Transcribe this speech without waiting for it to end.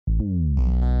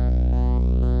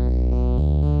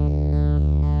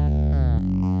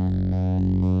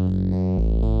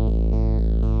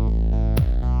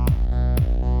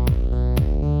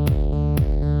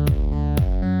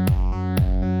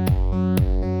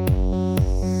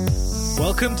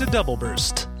Welcome to Double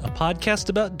Burst, a podcast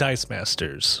about Dice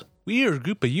Masters. We are a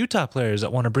group of Utah players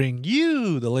that want to bring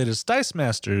you the latest Dice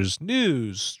Masters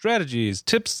news, strategies,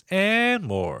 tips, and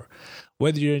more.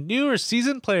 Whether you're a new or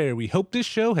seasoned player, we hope this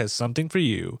show has something for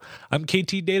you. I'm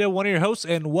KT Data, one of your hosts,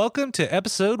 and welcome to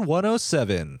episode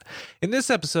 107. In this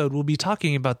episode, we'll be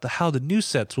talking about how the new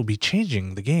sets will be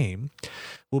changing the game.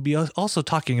 We'll be also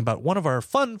talking about one of our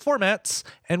fun formats,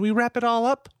 and we wrap it all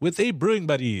up with a Brewing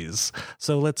Buddies.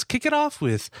 So let's kick it off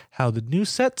with how the new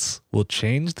sets will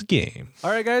change the game. All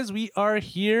right, guys, we are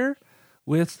here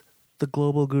with the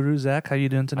Global Guru, Zach. How are you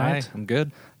doing tonight? Hi, I'm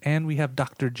good. And we have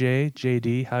Dr.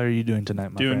 JD. How are you doing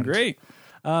tonight, my friend? Doing great.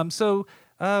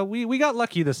 We got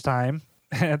lucky this time.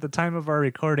 At the time of our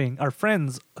recording, our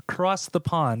friends across the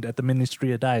pond at the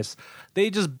Ministry of Dice, they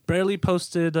just barely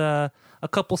posted a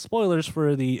couple spoilers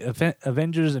for the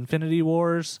Avengers Infinity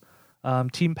Wars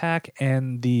team pack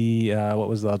and the what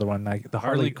was the other one? The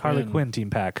Harley Quinn team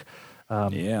pack.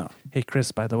 Yeah. Hey,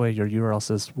 Chris, by the way, your URL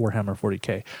says Warhammer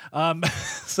 40K.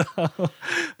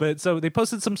 So they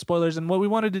posted some spoilers, and what we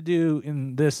wanted to do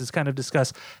in this is kind of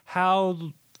discuss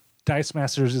how Dice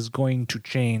Masters is going to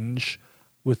change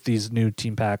with these new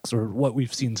team packs, or what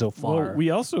we've seen so far. Well, we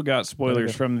also got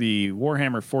spoilers from the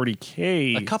Warhammer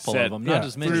 40K A couple set of them, not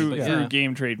as many, through but through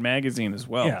Game Trade Magazine as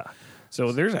well. Yeah.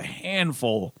 So there's a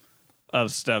handful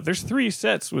of stuff. There's 3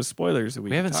 sets with spoilers that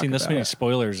we haven't can seen talk this about. many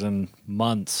spoilers in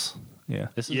months. Yeah.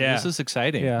 This Yeah. is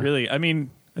exciting. Yeah. Really, I mean,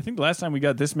 I think the last time we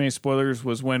got this many spoilers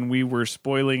was when we were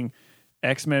spoiling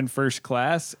X-Men First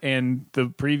Class, and the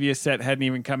previous set hadn't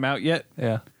even come out yet.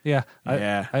 Yeah. Yeah.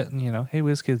 Hey,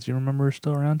 WizKids, you remember we're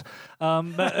still around?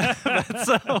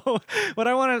 So what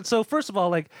I want to, so first of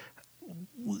all,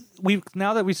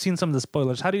 now that we've seen some of the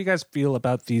spoilers, how do you guys feel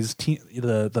about these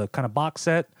the kind of box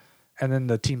set and then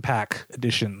the team pack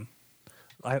edition?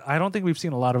 I don't think we've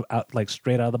seen a lot of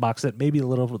straight out of the box set, maybe a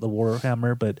little of the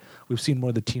Warhammer, but we've seen more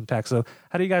of the team pack. So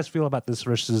how do you guys feel about this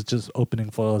versus just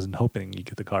opening foils and hoping you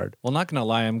get the card? Well, not gonna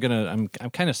lie, I'm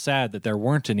kind of sad that there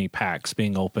weren't any packs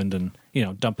being opened and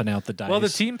dumping out the dice. Well, the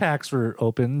team packs were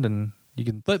opened, and you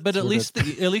can. but at least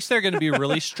they're going to be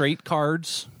really straight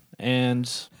cards,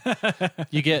 and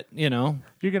you get you're going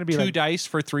to be 2 dice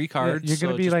for 3 cards. You're going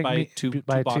to so be just like buy me, two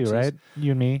buy boxes. 2, right?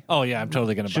 You and me. Oh yeah, I'm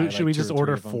totally going to buy. Should we 2 just or 3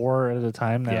 order of them. 4 at a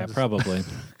time now? Yeah, probably.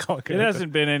 It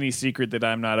hasn't been any secret that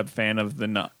I'm not a fan of the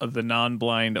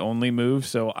non-blind only move,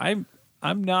 so I'm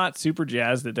not super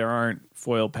jazzed that there aren't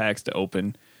foil packs to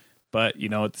open. But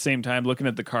at the same time, looking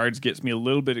at the cards gets me a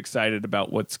little bit excited about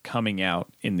what's coming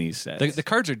out in these sets. The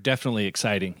cards are definitely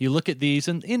exciting. You look at these,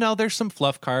 and there's some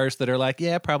fluff cards that are like,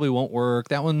 yeah, probably won't work.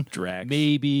 That one Drax.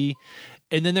 maybe.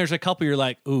 And then there's a couple you're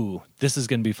like, ooh, this is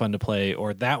going to be fun to play,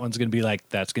 or that one's going to be like,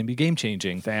 that's going to be game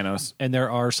changing. Thanos. And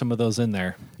there are some of those in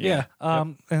there. Yeah.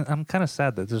 And I'm kind of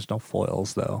sad that there's no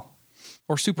foils though.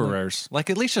 Or super rares. Like,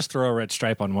 at least just throw a red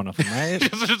stripe on one of them, right?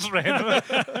 Just random.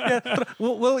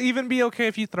 We'll even be okay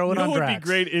if you throw it on What would be Drax.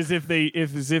 great is if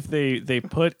they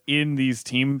put in these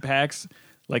team packs,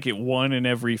 like it 1 in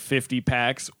every 50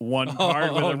 packs, one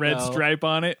card with a red stripe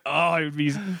on it. Oh, it would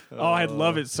be. I'd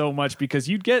love it so much, because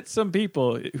you'd get some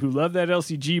people who love that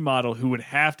LCG model who would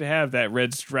have to have that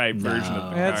red stripe version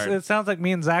of the card. It sounds like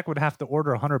me and Zach would have to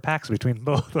order 100 packs between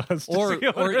both of us. Or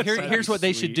here's what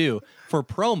they should do for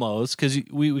promos, because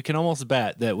we can almost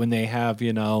bet that when they have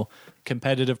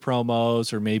competitive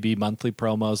promos or maybe monthly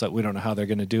promos, that we don't know how they're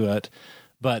going to do it,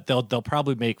 but they'll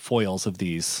probably make foils of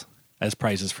these as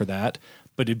prizes for that.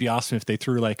 But it'd be awesome if they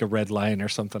threw like a red line or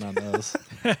something on those.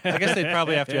 I guess they'd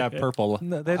probably have to have purple.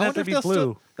 No, they'd I have wonder to if be they'll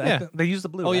blue. Yeah. They use the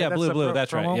blue. Oh right? yeah, That's blue. the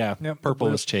That's promo? right. Yeah, Yep, purple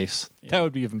blue. is Chase. That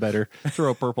would be even better.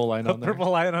 Throw a purple line on there.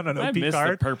 Purple line on an I OP miss the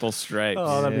card. purple stripes.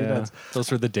 Oh, that'd be Yeah. nuts.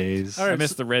 Those were the days. All right. I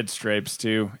miss the red stripes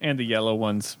too, and the yellow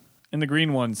ones, and the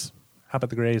green ones. How about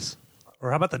the grays? Or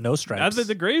how about the no stripes? Other than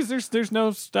the grays, there's no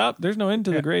stop. There's no end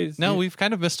to the grays. No, we've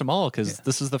kind of missed them all, because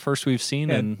this is the first we've seen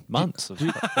in months of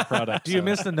the product. Do you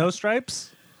miss the no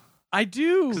stripes? I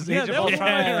do. Age of that was Ultron.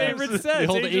 my favorite set. The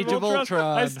old Age of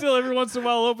Ultron. I still every once in a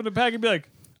while open the pack and be like,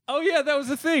 "Oh yeah, that was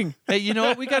a thing." Hey, you know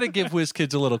what? We got to give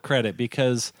WizKids a little credit,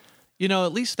 because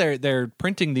at least they're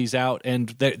printing these out,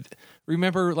 and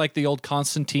remember like the old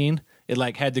Constantine, it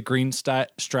like had the green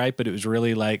stripe, but it was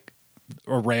really like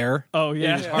a rare. Oh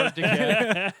yeah, It was hard to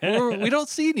get. We don't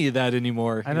see any of that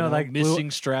anymore. I know, like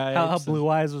missing stripes. How Blue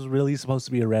Eyes was really supposed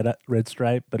to be a red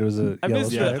stripe, but it was a yellow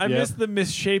stripe. I miss the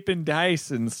misshapen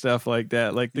dice and stuff like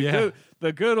that. Like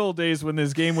the good old days when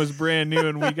this game was brand new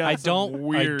and we got I some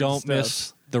weird don't stuff.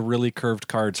 miss the really curved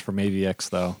cards from AVX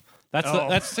though.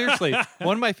 That's seriously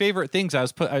one of my favorite things. I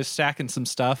was stacking some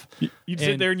stuff. You'd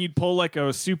sit there and you'd pull like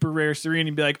a super rare serene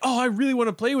and be like, "Oh, I really want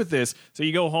to play with this." So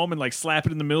you go home and like slap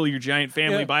it in the middle of your giant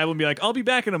family Bible and be like, "I'll be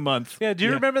back in a month." Yeah, do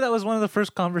you remember that was one of the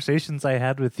first conversations I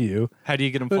had with you? How do you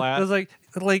get them flat? I was like,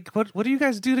 what do you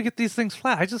guys do to get these things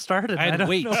flat? I just started. I had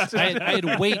weights. I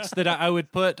had weights that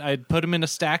I'd put them in a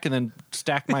stack and then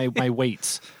stack my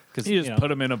weights. Because you just put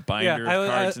them in a binder of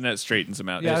cards and that straightens them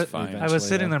out. It's fine. I was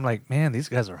sitting there, I'm like, man, these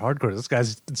guys are hardcore. This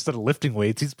guy's, instead of lifting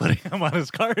weights, he's putting them on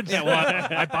his cards. Yeah, well,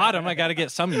 I bought them. I got to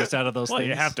get some use out of those things.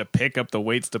 You have to pick up the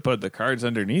weights to put the cards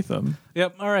underneath them.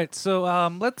 Yep. All right. So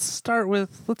let's go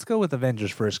with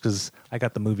Avengers first because I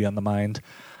got the movie on the mind.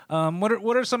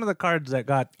 What are some of the cards that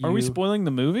got you? Are we spoiling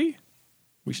the movie?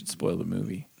 We should spoil the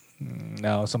movie.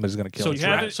 No, somebody's going to kill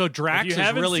him. So Drax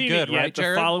is really good, right,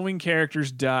 Jared? The following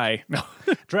characters die. No.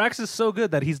 Drax is so good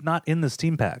that he's not in this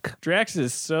team pack. Drax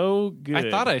is so good.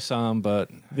 I thought I saw him, but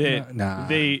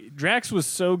Drax was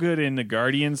so good in the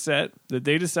Guardian set that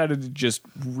they decided to just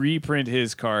reprint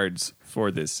his cards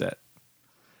for this set.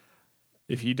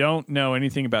 If you don't know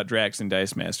anything about Drax and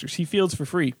Dice Masters, he fields for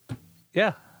free.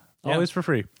 Yeah, always for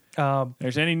free.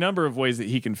 There's any number of ways that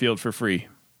he can field for free,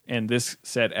 and this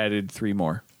set added 3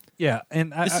 more. Yeah,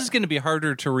 and this is going to be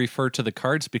harder to refer to the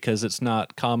cards because it's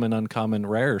not common, uncommon,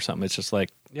 rare or something. It's just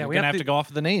like we're going to have to go off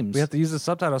of the names. We have to use the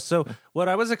subtitles. So what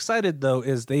I was excited, though,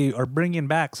 is they are bringing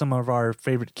back some of our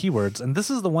favorite keywords. And this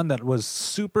is the one that was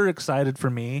super excited for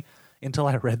me until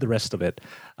I read the rest of it,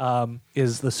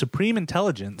 is the Supreme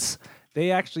Intelligence.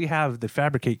 They actually have the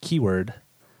Fabricate keyword,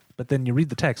 but then you read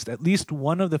the text. At least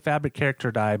one of the Fabric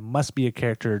character die must be a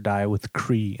character die with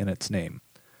Kree in its name.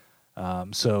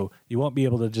 So you won't be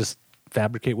able to just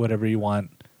fabricate whatever you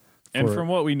want. And from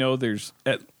what we know, there's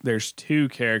 2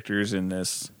 characters in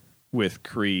this with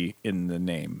Kree in the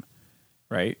name,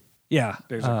 right? Yeah.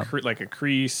 There's a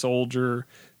Kree soldier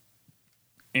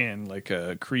and like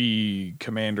a Kree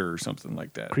commander or something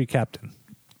like that. Kree captain.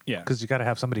 Yeah. Because you got to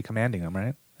have somebody commanding them,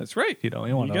 right? That's right. You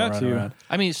want to run around.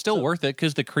 I mean, it's still worth it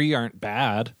because the Kree aren't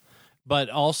bad. But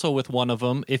also with one of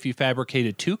them, if you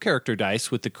fabricated 2 character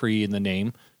dice with the Kree in the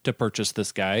name to purchase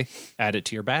this guy, add it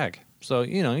to your bag. So,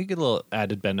 you get a little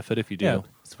added benefit if you do. Yeah,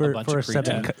 a bunch of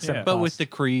Kree. But with the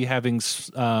Kree having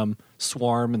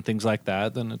Swarm and things like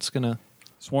that, then it's going to...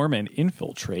 Swarm and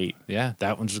Infiltrate. Yeah,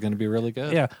 that one's going to be really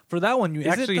good. Yeah, for that one, you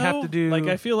actually have to do...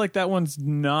 I feel like that one's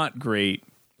not great.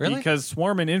 Really? Because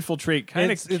Swarm and Infiltrate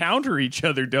kind of counter each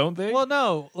other, don't they? Well,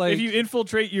 no. If you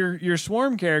infiltrate your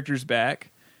Swarm characters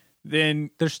back... then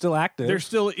they're still active. They're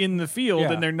still in the field,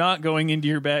 and they're not going into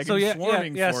your bag and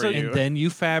swarming for you. And then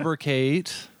you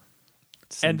fabricate,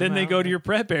 and then they go to your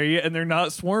prep area, and they're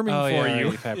not swarming for you.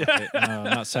 You fabricate. No,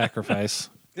 not sacrifice.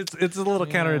 It's a little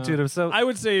counterintuitive. So I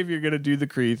would say if you're going to do the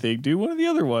Kree thing, do one of the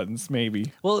other ones,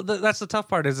 maybe. Well, that's the tough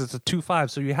part. Is it's a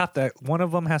 2/5, so you have to. One of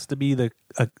them has to be a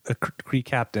Kree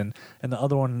captain, and the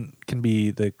other one can be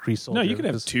the Kree soldier. No, you can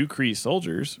have 2 Kree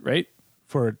soldiers, right?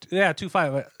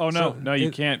 2/5. Oh no,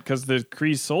 you can't because the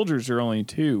Kree soldiers are only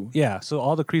 2. Yeah, so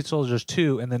all the Kree soldiers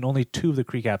 2, and then only 2 of the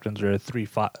Kree captains are a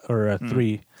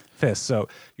 3/5. So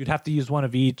you'd have to use one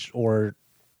of each or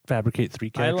fabricate 3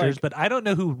 characters. But I don't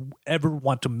know who ever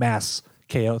want to mass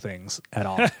KO things at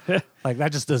all. Like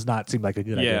that just does not seem like a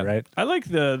good idea, right? I like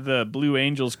the Blue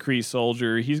Angels Kree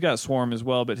soldier. He's got Swarm as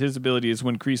well, but his ability is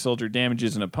when Kree soldier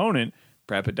damages an opponent,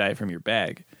 prep a die from your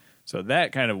bag. So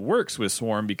that kind of works with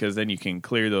Swarm because then you can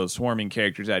clear those swarming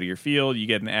characters out of your field. You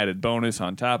get an added bonus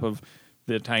on top of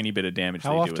the tiny bit of damage.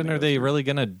 How often are they really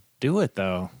going to do it,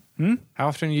 though? How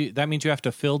often? That means you have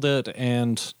to field it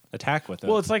and attack with it.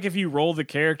 Well, it's like if you roll the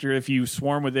character, if you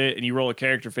swarm with it and you roll a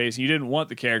character face, and you didn't want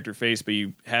the character face, but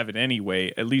you have it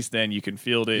anyway, at least then you can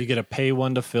field it. You get to pay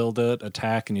 1 to field it,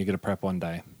 attack, and you get to prep 1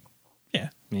 die. Yeah.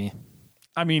 Me.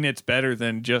 I mean, it's better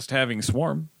than just having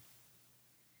Swarm.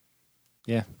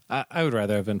 Yeah, I would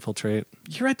rather have Infiltrate.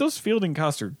 You're right. Those fielding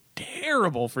costs are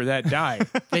terrible for that die.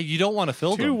 Yeah, you don't want to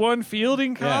field 2/1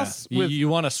 fielding costs. Yeah. You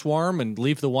want to swarm and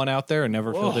leave the one out there and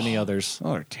never field any others.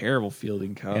 Oh, they're terrible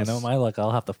fielding costs. Yeah, no, my luck,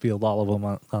 I'll have to field all of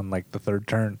them on like the 3rd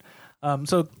turn.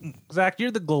 So, Zach,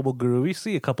 you're the global guru. We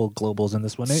see a couple of globals in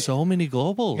this one. So many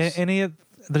globals. Any of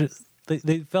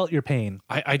they felt your pain.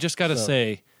 I just got to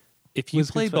say, if you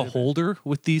play Beholder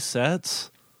with these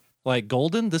sets, like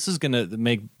Golden, this is going to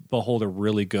make Beholder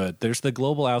really good. There's the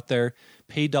global out there.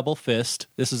 Pay double fist.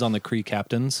 This is on the Kree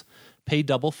captains. Pay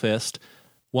double fist.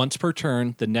 Once per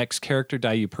turn, the next character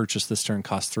die you purchase this turn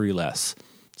costs 3 less.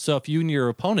 So if you and your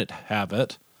opponent have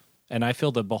it, and I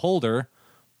feel the Beholder,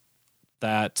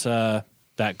 that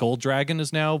gold dragon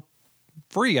is now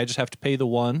free. I just have to pay the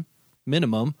 1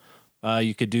 minimum.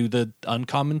 You could do the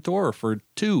uncommon Thor for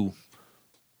 2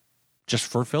 just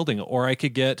for fielding it. Or I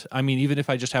could get, I mean, even if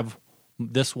I just have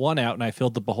this one out and I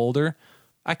filled the beholder,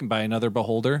 I can buy another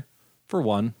beholder for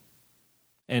one.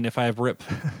 And if I have rip,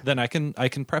 then I can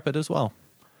prep it as well.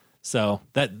 So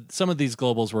that some of these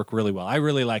globals work really well. I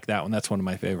really like that one. That's one of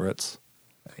my favorites.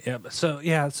 Yeah. So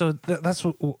that's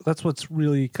what's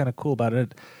really kind of cool about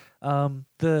it.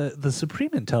 The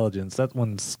Supreme Intelligence, that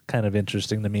one's kind of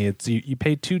interesting to me. It's you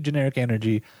pay 2 generic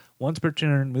energy once per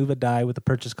turn. Move a die with a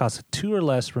purchase cost of 2 or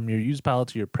less from your used pile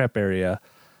to your prep area.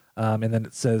 And then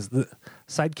it says the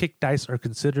sidekick dice are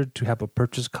considered to have a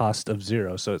purchase cost of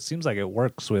 0. So it seems like it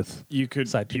works with you could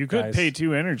sidekick dice. pay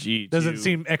 2 energy. Doesn't to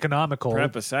seem economical.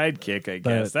 Prep a sidekick, I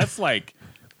guess. That's like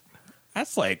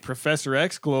Professor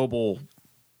X Global.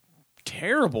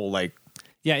 Terrible. Like,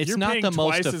 yeah, it's you're not paying the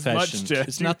most twice as much efficient. to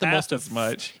It's do not the half most as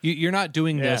much. You're not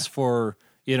doing this for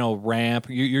ramp.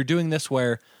 You're doing this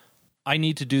where I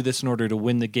need to do this in order to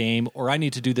win the game, or I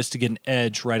need to do this to get an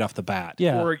edge right off the bat.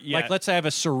 Yeah. Like, let's say I have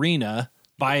a Serena,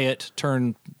 buy it,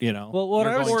 turn, Well, what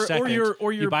you're I was- going second,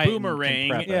 or you your buy it and can boomerang,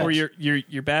 prep it. or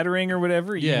your battering or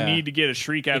whatever. Yeah. You need to get a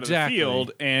shriek out Exactly. of the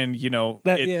field, and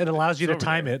it allows you to it's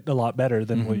over time there. it a lot better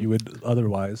than what you would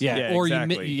otherwise. Yeah, Yeah, or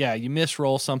exactly. you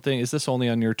misroll something. Is this only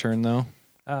on your turn though?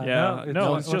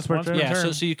 No, it's just once per Yeah,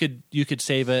 turn. so you could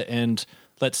save it, and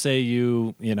let's say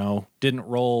you didn't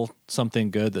roll something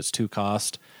good that's 2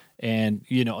 cost, and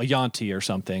a Yanti or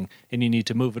something, and you need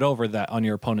to move it over that on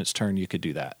your opponent's turn. You could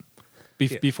do that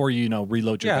before you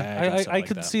reload your bag. and I stuff like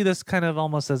could that. see this kind of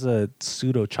almost as a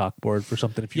pseudo chalkboard for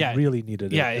something if you really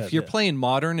needed it. Yeah, if you're playing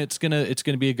modern, it's gonna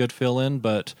be a good fill in,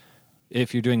 but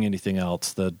if you're doing anything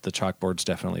else, the chalkboard's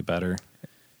definitely better.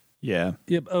 Yeah.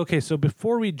 Yep. Okay, so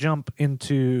before we jump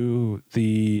into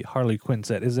the Harley Quinn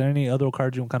set, is there any other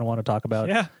cards you kind of want to talk about?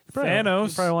 Yeah, You probably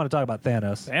want to talk about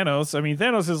Thanos. Thanos. I mean,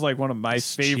 Thanos is like one of my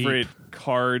It's favorite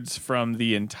cards from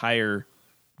the entire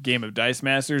game of Dice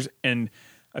Masters, and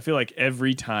I feel like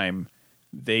every time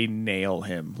they nail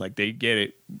him, like they get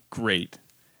it great,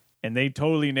 and they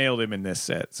totally nailed him in this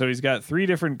set. So he's got 3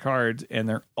 different cards, and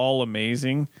they're all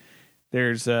amazing.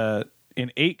 There's an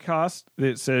 8 cost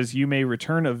that says you may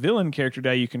return a villain character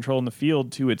die you control in the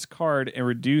field to its card and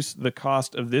reduce the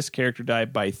cost of this character die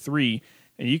by 3.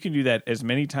 And you can do that as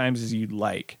many times as you'd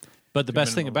like. But the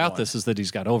best thing minimum about one. this is that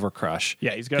he's got Overcrush.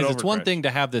 Yeah, he's got Because it's one Overcrush. thing to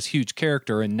have this huge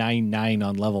character in 9/9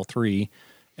 on level 3,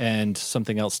 and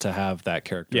something else to have that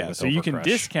character. Yeah, with so you can Overcrush.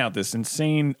 discount this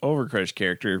insane Overcrush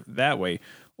character that way.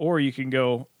 Or you can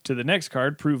go to the next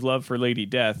card, Prove Love for Lady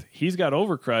Death. He's got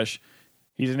Overcrush.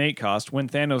 He's an 8 cost. When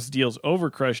Thanos deals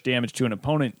Overcrush damage to an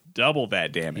opponent, double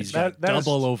that damage. He's got That is-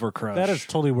 double Overcrush. That is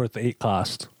totally worth the 8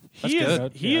 cost. He is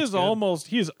good. he Yeah, is that's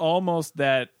good. almost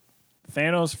that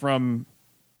Thanos from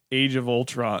Age of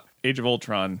Ultron.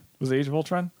 Was it Age of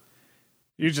Ultron?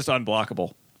 He's just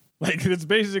unblockable. Like, it's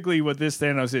basically what this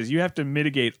Thanos is. You have to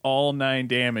mitigate all 9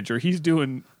 damage, or he's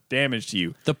doing damage to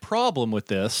you. The problem with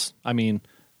this, I mean,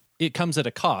 it comes at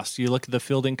a cost. You look at the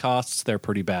fielding costs; they're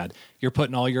pretty bad. You're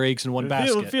putting all your eggs in one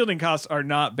basket. Fielding costs are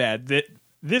not bad.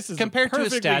 This is Compared to his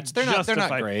perfectly stats, they're not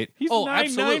justified. great. He's Oh, 9/9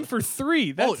 absolutely. for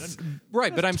 3. That's,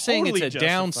 Right, but that's I'm saying it's totally a justified.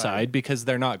 downside because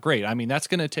they're not great. I mean, that's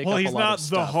going to take Well, up he's a lot not of the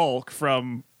stuff. Hulk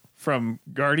from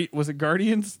Guardian. Was it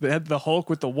Guardians? They had the Hulk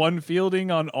with the 1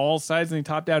 fielding on all sides, and he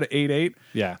topped out at 8/8.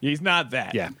 Yeah. He's not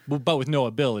that. Yeah, but with no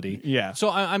ability. Yeah. So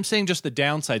I'm saying just the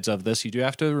downsides of this. You do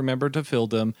have to remember to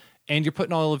field them, and you're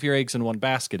putting all of your eggs in one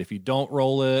basket. If you don't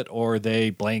roll it, or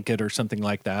they blank it, or something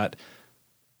like that,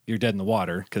 you're dead in the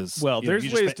water. Because Well, there's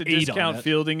you just ways spent to 8 on discount it.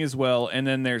 fielding as well, and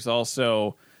then there's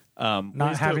also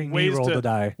Not having me roll the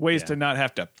die. Ways Yeah. to not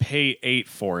have to pay 8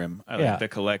 for him. I Yeah. like the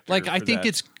collector. Like I for think that.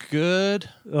 it's good.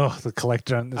 Oh, the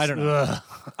collector on this. I don't know. Ugh.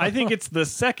 I think it's the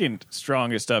second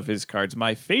strongest of his cards.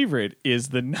 My favorite is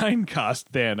the 9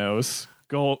 cost Thanos.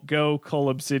 Go Cull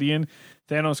Obsidian.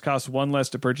 Thanos costs 1 less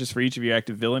to purchase for each of your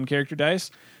active villain character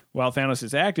dice. While Thanos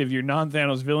is active, your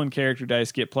non-Thanos villain character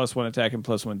dice get +1 attack and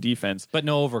 +1 defense. But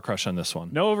no Overcrush on this one.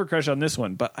 No Overcrush on this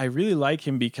one, but I really like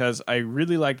him because I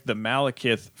really liked the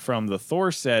Malekith from the Thor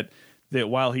set, that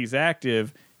while he's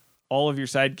active, all of your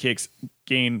sidekicks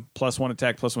gain +1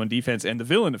 attack, +1 defense, and the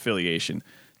villain affiliation.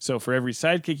 So for every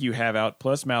sidekick you have out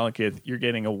plus Malekith, you're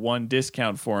getting a 1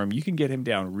 discount for him. You can get him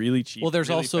down really cheap. Well, there's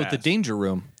really also the fast. danger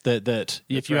room that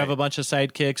if you have right. a bunch of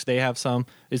sidekicks, they have some.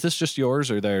 Is this just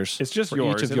yours or theirs? It's just For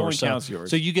yours. Each of It only yours. So- counts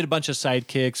yours. So you get a bunch of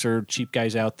sidekicks or cheap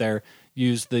guys out there.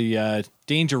 Use the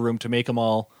danger room to make them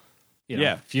all. You know,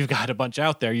 Yeah. If you've got a bunch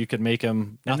out there, you could make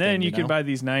them. And then you can know? buy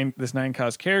this 9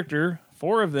 cost character,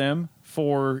 4 of them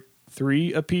for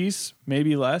 3 a piece,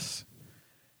 maybe less.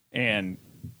 And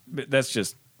it's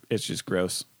just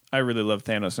gross. I really love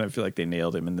Thanos, and I feel like they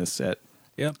nailed him in this set.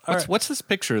 Yep. What's this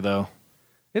picture though?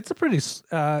 It's a pretty.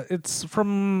 It's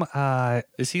from.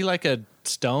 Is he like a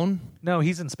stone? No,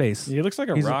 he's in space. He looks like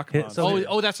a He's rock a- monster. so-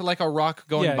 Oh, that's like a rock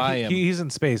going by him. He's in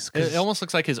space. It almost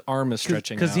looks like his arm is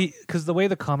stretching out. Because the way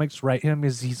the comics write him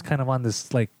is he's kind of on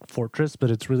this like fortress,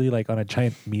 but it's really like on a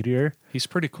giant meteor. He's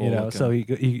pretty cool. You know, looking. so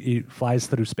he flies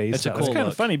through space. That's a That cool was It's kind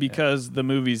look. of funny because the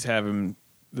movies have him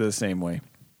the same way.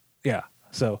 Yeah.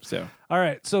 So So all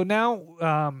right. So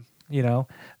now,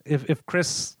 if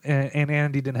Chris and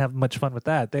Andy didn't have much fun with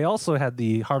that, they also had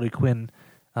the Harley Quinn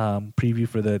preview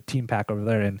for the team pack over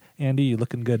there. And Andy, you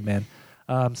looking good, man.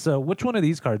 So which one of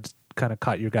these cards kind of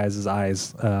caught your guys'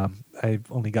 eyes? I've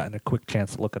only gotten a quick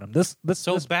chance to look at them. This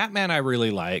Batman I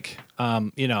really like.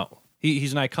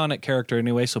 He's an iconic character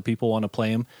anyway, so people want to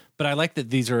play him. But I like that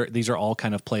these are all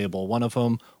kind of playable. One of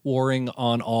them, Warring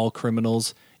on All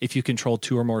Criminals. If you control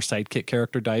 2 or more sidekick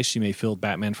character dice, you may field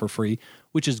Batman for free,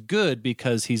 which is good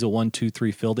because he's a 1, 2,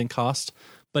 3 fielding cost.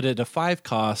 But at a 5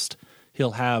 cost,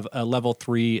 he'll have a level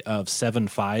 3 of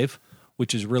 7/5,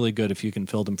 which is really good if you can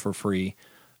field him for free.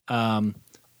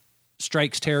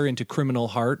 Strikes terror into criminal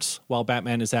hearts. While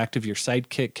Batman is active, your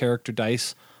sidekick character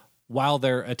dice, while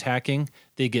they're attacking,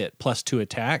 they get +2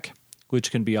 attack, which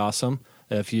can be awesome.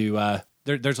 If you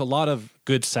there's a lot of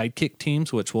good sidekick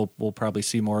teams, which we'll probably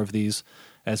see more of these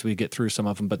as we get through some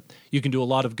of them. But you can do a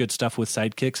lot of good stuff with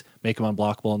sidekicks, make them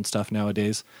unblockable and stuff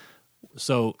nowadays.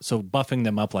 So buffing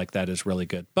them up like that is really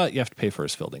good. But you have to pay for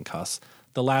his fielding costs.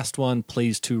 The last one,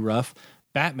 Plays Too Rough.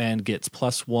 Batman gets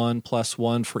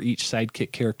 +1/+1 for each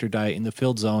sidekick character die in the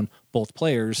field zone, both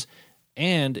players.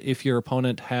 And if your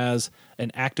opponent has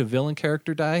an active villain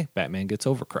character die, Batman gets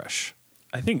Overcrush.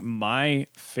 I think my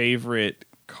favorite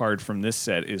card from this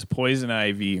set is Poison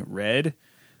Ivy Red.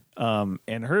 And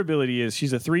her ability is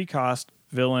she's a 3-cost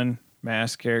villain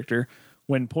mask character.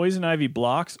 When Poison Ivy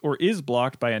blocks or is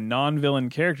blocked by a non-villain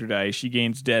character die, she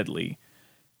gains Deadly.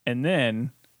 And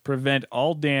then prevent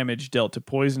all damage dealt to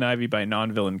Poison Ivy by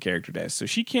non-villain character dice. So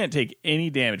she can't take any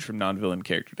damage from non-villain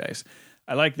character dice.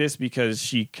 I like this because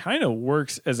she kind of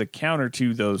works as a counter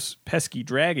to those pesky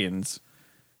dragons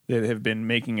that have been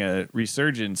making a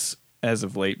resurgence as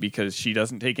of late because she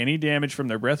doesn't take any damage from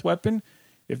their breath weapon.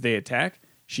 If they attack,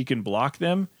 she can block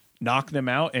them, knock them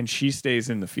out, and she stays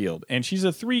in the field. And she's a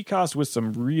 3-cost with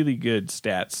some really good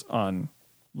stats on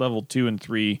level 2 and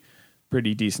 3,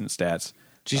 pretty decent stats.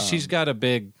 She's got a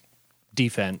big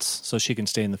defense, so she can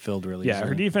stay in the field really easily.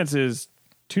 Her defense is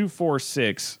 2, 4,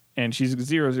 6, and she's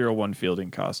 0/0/1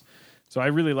 fielding cost. So I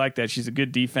really like that. She's a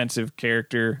good defensive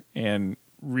character and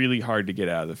really hard to get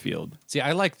out of the field. See,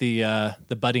 I like the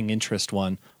budding interest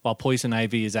one. While Poison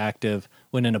Ivy is active,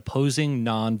 when an opposing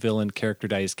non-villain character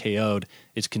die is KO'd,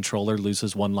 its controller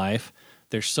loses 1 life.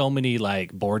 There's so many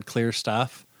like board clear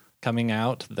stuff coming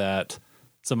out that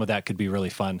some of that could be really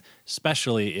fun,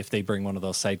 especially if they bring one of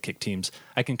those sidekick teams.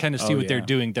 I can kind of see what they're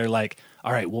doing. They're like,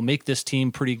 all right, we'll make this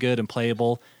team pretty good and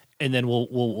playable, and then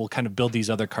we'll kind of build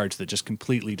these other cards that just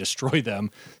completely destroy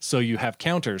them, so you have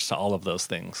counters to all of those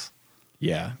things.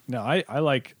 Yeah. No, I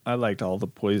liked all the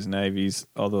Poison Ivies,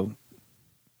 although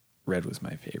Red was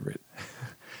my favorite.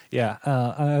 Yeah,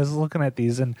 I was looking at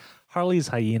these, and Harley's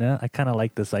Hyena, I kind of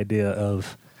like this idea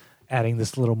of adding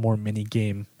this little more mini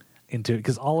game into it,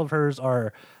 because all of hers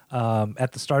are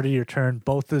at the start of your turn,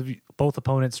 both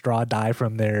opponents draw a die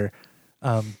from their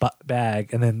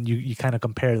bag, and then you kind of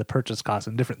compare the purchase cost,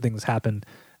 and different things happen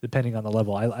depending on the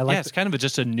level. I like it's kind of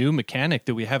just a new mechanic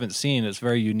that we haven't seen. It's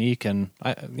very unique, and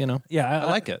I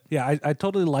like it. Yeah, I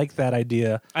totally like that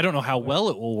idea. I don't know how well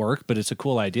it will work, but it's a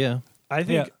cool idea. I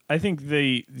think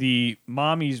the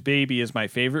Mommy's Baby is my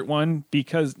favorite one,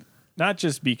 because not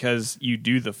just because you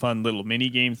do the fun little mini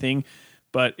game thing,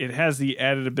 but it has the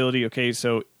added ability. Okay,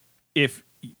 so if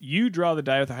you draw the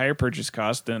die with a higher purchase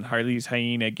cost, then Harley's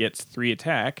Hyena gets 3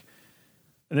 attack,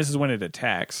 and this is when it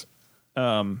attacks.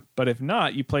 But if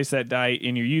not, you place that die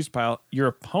in your use pile. Your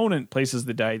opponent places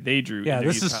the die they drew. Yeah, in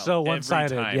their this use is pile so every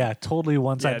one-sided. time. Yeah, totally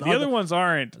one-sided. Yeah, the other ones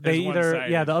aren't. They as either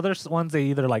one-sided. the other ones they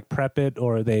either like prep it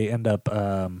or they end up.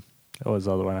 What was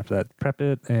the other one after that? Prep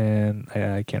it, and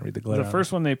I can't read the glitter. The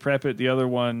first one they prep it. The other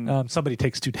one, somebody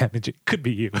takes 2 damage. It could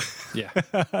be you. Yeah.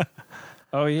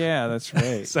 oh yeah, that's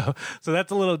right. so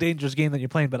that's a little dangerous game that you're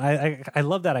playing. But I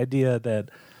love that idea that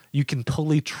you can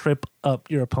totally trip up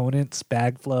your opponent's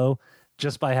bag flow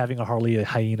just by having a Harley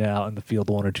Hyena out in the field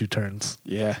 1 or 2 turns.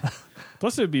 Yeah.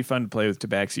 Plus, it would be fun to play with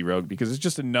Tabaxi Rogue because it's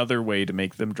just another way to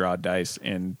make them draw dice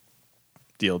and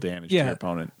deal damage to your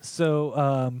opponent.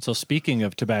 So, So speaking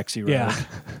of Tabaxi Rogue, Yeah.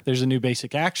 there's a new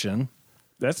basic action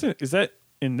Is that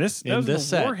in this? That in was this the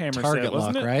set. Warhammer Target set,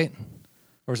 wasn't lock, it? right?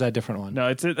 Or is that a different one? No,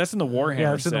 that's in the Warhammer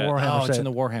Yeah, it's in set. the Warhammer Oh, it's set. in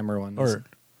the Warhammer one. Or-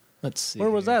 Let's see. Where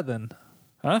was here. that then?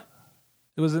 Huh?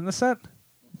 It was in the set.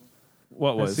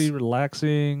 What I was? see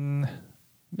relaxing.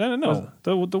 No.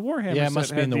 The Warhammer. Yeah, it must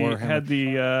set be in the had Warhammer. Had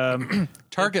the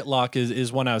Target lock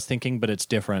is one I was thinking, but it's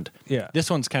different. Yeah. This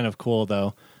one's kind of cool,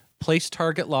 though. Place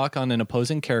target lock on an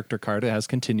opposing character card. It has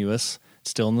continuous,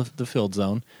 still in the field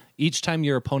zone. Each time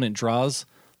your opponent draws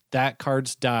that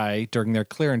card's die during their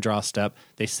clear and draw step,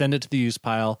 they send it to the use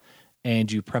pile, and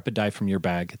you prep a die from your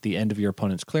bag. At the end of your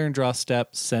opponent's clear and draw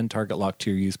step, send target lock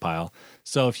to your use pile.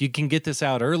 So if you can get this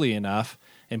out early enough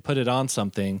and put it on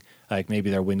something, like maybe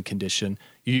their win condition,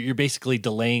 you're basically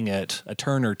delaying it a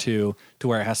turn or two to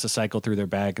where it has to cycle through their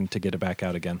bag and to get it back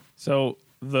out again. So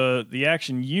the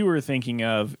action you were thinking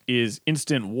of is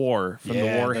Instant War from the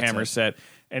Yeah, Warhammer that's it. set,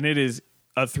 and it is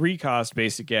a 3-cost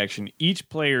basic action. Each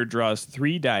player draws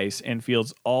 3 dice and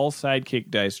fields all sidekick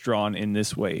dice drawn in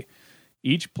this way.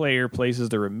 Each player places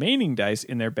the remaining dice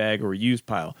in their bag or use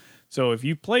pile. So if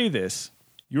you play this,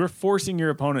 you're forcing your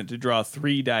opponent to draw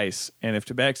 3 dice, and if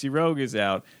Tabaxi Rogue is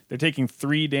out, they're taking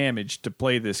 3 damage to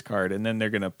play this card, and then they're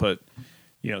going to put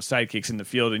sidekicks in the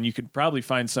field, and you could probably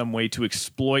find some way to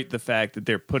exploit the fact that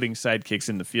they're putting sidekicks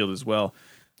in the field as well.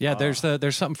 Yeah, there's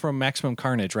something from Maximum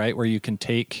Carnage, right, where you can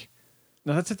take.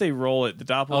 No, that's if they roll it. The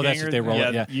doppelganger. Oh, that's if they roll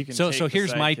it. Yeah. You can So take the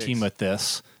here's my sidekicks. team with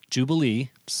this: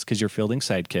 Jubilee, because you're fielding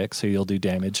sidekick, so you'll do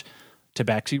damage.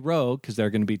 Tabaxi Rogue, because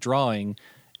they're going to be drawing,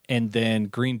 and then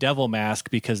Green Devil Mask,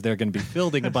 because they're going to be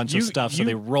fielding a bunch of stuff, so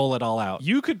they roll it all out.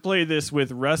 You could play this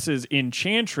with Russ's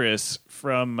Enchantress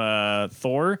from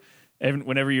Thor.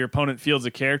 Whenever your opponent fields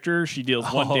a character, she deals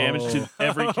 1 damage to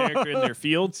every character in their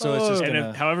field. So it's just and gonna-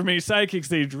 if, however many sidekicks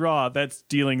they draw, that's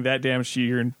dealing that damage to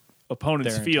your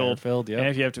opponent's Their entire field, yep. And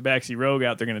if you have Tabaxi Rogue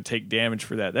out, they're going to take damage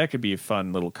for that. That could be a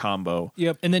fun little combo.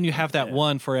 Yep. And then you have that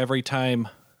one for every time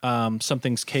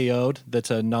something's KO'd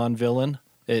that's a non-villain.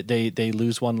 They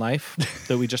lose 1 life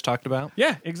that we just talked about.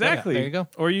 Yeah, exactly. there you go.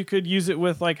 Or you could use it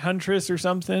with like Huntress or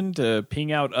something to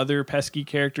ping out other pesky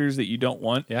characters that you don't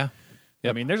want. Yeah.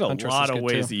 I mean, there's a Huntress lot is of good,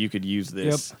 ways too. that you could use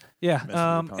this. Yeah. Mess with your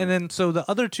opponent. And then so the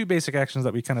other 2 basic actions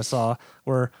that we kind of saw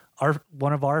were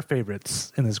one of our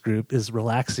favorites in this group is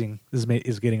relaxing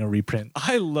is getting a reprint.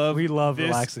 We love this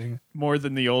relaxing more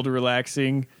than the old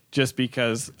relaxing, just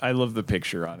because I love the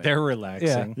picture on it. They're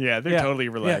relaxing. Yeah, they're totally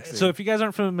relaxing. Yeah. So if you guys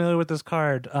aren't familiar with this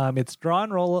card, it's draw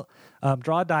and roll,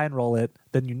 draw a die and roll it.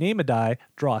 Then you name a die,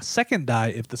 draw a second die.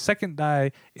 If the second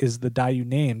die is the die you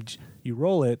named, you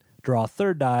roll it, draw a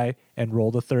third die, and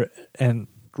roll the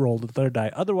third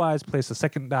die. Otherwise, place a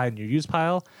second die in your use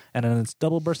pile, and on its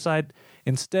double burst side.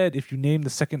 Instead, if you name the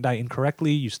second die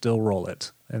incorrectly, you still roll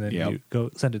it, and then you go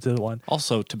send it to the one.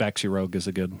 Also, Tabaxi Rogue is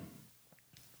a good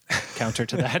counter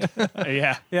to that.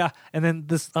 yeah. Yeah, and then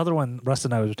this other one, Russ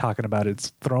and I were talking about, it's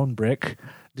Thrown Brick.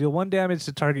 Deal 1 damage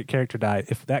to target character die.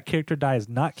 If that character die is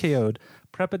not KO'd,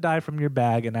 prep a die from your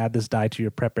bag and add this die to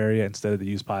your prep area instead of the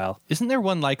use pile. Isn't there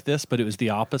one like this, but it was the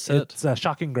opposite? It's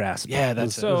Shocking Grasp. Yeah,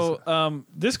 that's it. So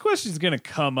this question is going to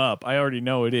come up. I already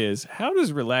know it is. How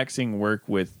does relaxing work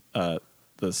with the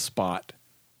spot?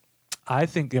 I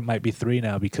think it might be 3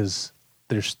 now because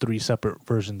there's 3 separate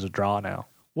versions of draw now.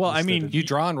 Well, I mean, You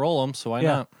draw and roll them, so why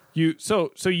Yeah. not?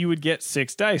 so you would get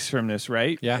 6 dice from this,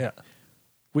 right? Yeah.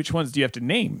 Which ones do you have to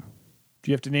name? Do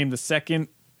you have to name the second?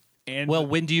 And Well,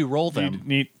 when do you roll do you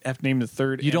them? have to name the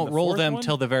third? You and don't the roll fourth them one?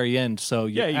 till the very end. So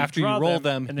Yeah, you after you draw roll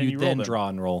them, them, and then you you roll then them. draw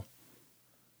and roll.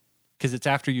 Because it's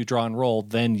after you draw and roll,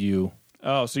 then you.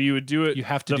 Oh, so you would do it. You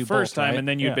have to the do first both, time, right? and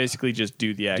then you'd Yeah. basically just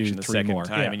do the action the 3 second more.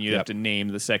 time, Yeah. and you'd have to name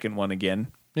the second one again.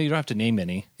 No, you don't have to name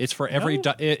any. It's for every.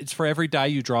 No? It's for every die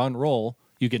you draw and roll.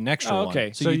 You get an extra Oh, one.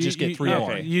 okay. So you just get 3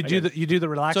 more. okay. You do the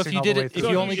relaxing. So if you all did the way it- through.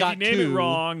 if you only got name it 2,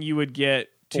 wrong, you would get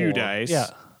 2 4. dice. yeah,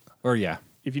 Or yeah.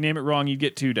 If you name it wrong, you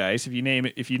get 2 dice. If you name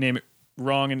it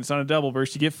wrong and it's on a double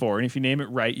burst, you get 4. And if you name it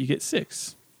right, you get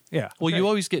 6. yeah. Well, you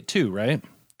always get 2, right?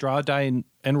 Draw a die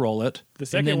and roll it. The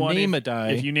second and then one, name if, a die.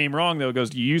 if you name wrong, though, it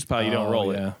goes to your use pile. You don't Oh,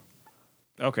 roll yeah.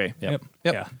 it. Okay. Yep.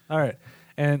 Yeah. All right.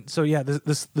 And so yeah,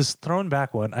 this thrown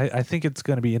back one, I think it's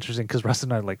going to be interesting because Russ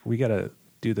and I we got to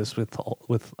do this with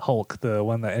Hulk, the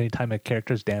one that anytime a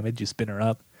character's damaged, you spin her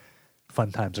up.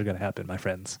 Fun times are going to happen, my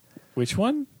friends. Which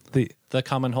one? The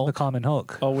common Hulk. The common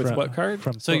Hulk. Oh, with what card?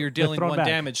 So you're dealing Thrown 1 back.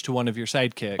 damage to one of your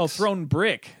sidekicks. Oh, thrown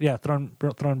brick. Yeah, thrown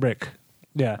brick.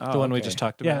 Yeah. The one we okay. just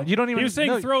talked Yeah, about. you don't even. He was saying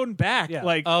no, thrown back. Yeah.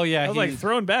 Like, Oh, yeah, I was he- like,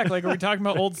 thrown back. Like, are we talking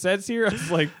about old sets here? I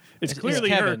was like, it's clearly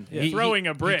Kevin. her throwing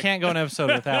a brick. You can't go an episode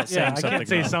without saying Yeah, I something can't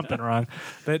say wrong. something wrong.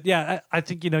 But yeah, I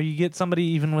think you get somebody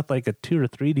even with like a 2 or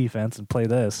 3 defense and play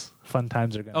this. Fun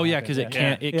times are going. Oh yeah, because it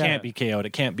can't Yeah. can't be KO'd.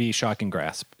 It can't be shocking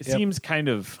grasp. It Yep. seems kind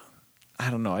of, I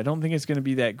don't know. I don't think it's going to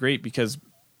be that great because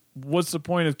what's the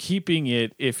point of keeping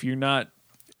it if you're not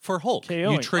for Hulk.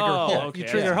 KOing. You trigger Oh, Hulk. okay. You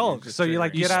trigger Yeah, Hulk. just So you trigger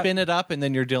like it. You get out. spin it up, and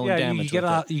then you're dealing Yeah, damage. you get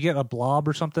with you get a blob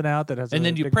or something out that has. and a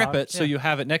then you big prep blob. it so you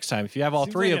have it next time. If you have all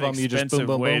Seems three like of an them, you just boom, expensive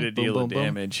boom, way boom, to boom, deal boom, with boom.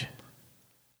 damage.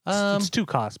 It's too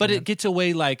costly. But it gets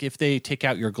away like if they take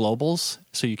out your globals,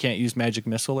 so you can't use magic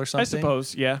missile or something. I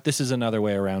suppose, yeah. This is another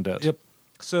way around it. Yep.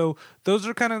 So those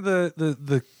are kind of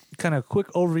the kind of quick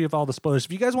overview of all the spoilers.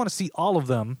 If you guys want to see all of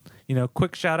them,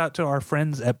 quick shout out to our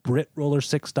friends at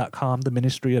BritRoller6.com, the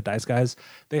Ministry of Dice Guys.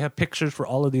 They have pictures for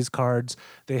all of these cards.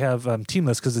 They have team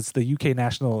lists because it's the UK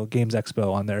National Games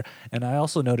Expo on there. And I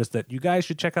also noticed that you guys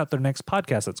should check out their next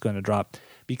podcast that's going to drop,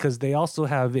 because they also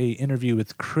have a interview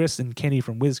with Chris and Kenny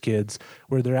from WizKids,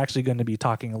 where they're actually going to be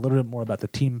talking a little bit more about the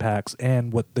team packs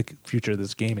and what the future of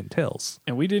this game entails.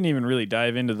 And we didn't even really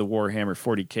dive into the Warhammer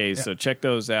 40Ks, so check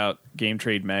those out. Game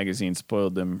Trade Magazine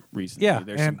spoiled them recently. Yeah,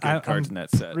 There's some good cards in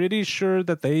that set. Pretty sure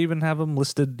that they even have them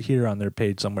listed here on their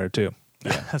page somewhere too.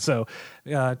 Yeah. So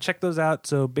check those out.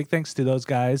 So big thanks to those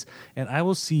guys, and I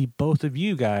will see both of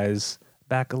you guys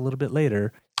back a little bit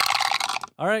later.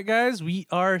 All right, guys, we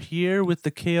are here with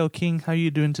the KO King. How are you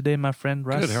doing today, my friend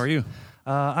Russ? Good. How are you?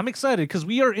 I'm excited because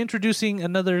we are introducing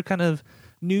another kind of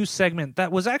new segment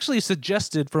that was actually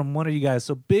suggested from one of you guys.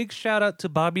 So big shout out to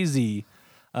Bobby Z.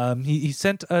 He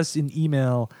sent us an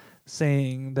email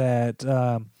saying that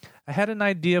I had an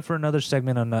idea for another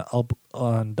segment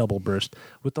on Double Burst.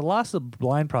 With the loss of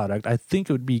Blind Product, I think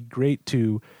it would be great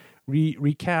to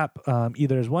recap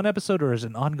either as one episode or as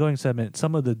an ongoing segment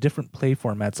some of the different play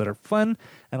formats that are fun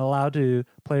and allow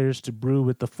players to brew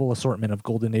with the full assortment of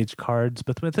Golden Age cards,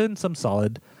 but within some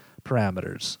solid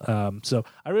parameters. So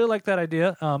I really like that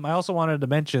idea. I also wanted to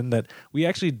mention that we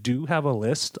actually do have a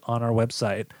list on our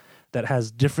website that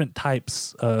has different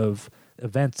types of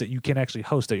events that you can actually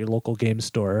host at your local game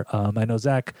store. I know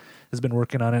Zach has been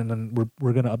working on it, and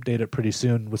we're going to update it pretty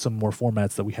soon with some more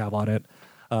formats that we have on it.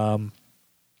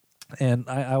 And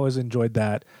I always enjoyed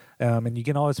that. And you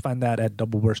can always find that at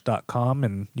doubleburst.com,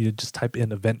 and you just type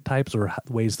in event types or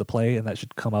ways to play, and that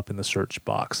should come up in the search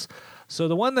box. So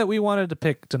the one that we wanted to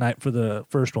pick tonight for the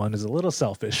first one is a little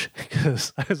selfish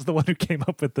because I was the one who came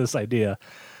up with this idea.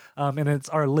 And it's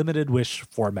our Limited Wish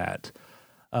format.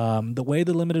 The way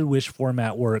the Limited Wish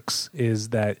format works is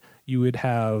that you would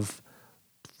have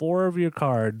 4 of your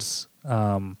cards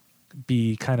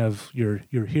be kind of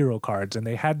your hero cards, and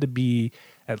they had to be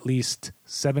at least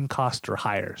 7 cost or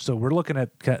higher. So we're looking at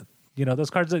those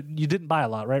cards that you didn't buy a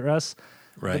lot, right, Russ?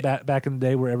 Right. Back in the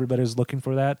day where everybody was looking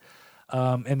for that.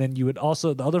 And then you would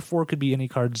also, the other 4 could be any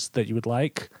cards that you would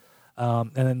like.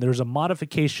 And then there's a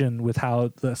modification with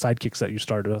how the sidekicks that you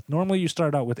started with. Normally you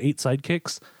start out with 8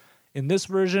 sidekicks. In this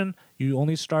version, you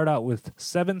only start out with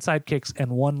 7 sidekicks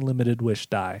and 1 Limited Wish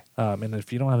die. And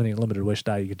if you don't have any Limited Wish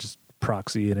die, you could just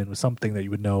proxy it in with something that you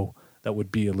would know that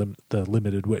would be the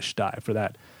Limited Wish die for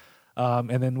that.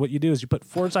 And then what you do is you put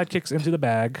 4 sidekicks into the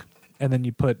bag, and then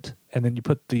you put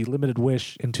the Limited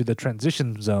Wish into the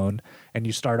transition zone, and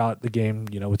you start out the game,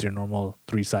 with your normal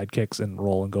 3 sidekicks and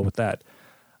roll and go with that.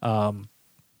 And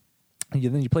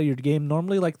then you play your game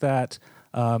normally like that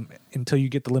until you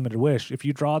get the Limited Wish. If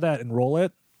you draw that and roll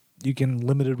it, you can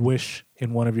Limited Wish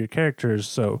in one of your characters.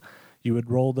 So you would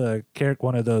roll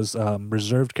one of those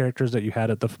reserved characters that you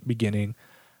had at the beginning.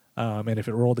 And if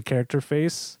it rolled the character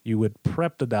face, you would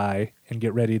prep the die and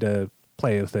get ready to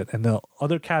play with it. And the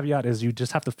other caveat is you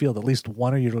just have to field at least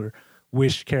one of your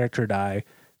wish character die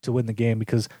to win the game,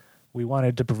 because we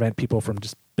wanted to prevent people from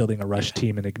just building a rush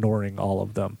team and ignoring all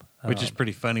of them. Which is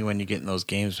pretty funny when you get in those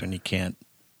games when you can't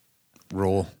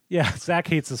roll. Yeah, Zach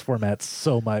hates this format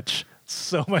so much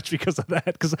because of that.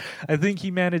 Because I think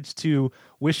he managed to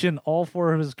wish in all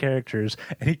 4 of his characters,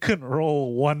 and he couldn't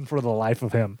roll 1 for the life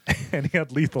of him, and he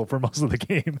had lethal for most of the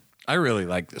game. I really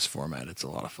like this format. It's a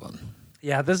lot of fun.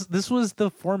 Yeah, this was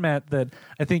the format that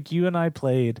I think you and I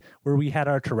played where we had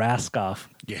our Tarrasque off.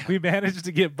 Yeah. We managed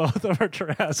to get both of our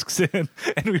Tarrasques in,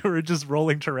 and we were just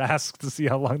rolling Tarrasque to see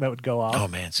how long that would go off. Oh,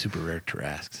 man, super rare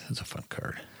Tarrasques. That's a fun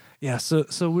card. Yeah, so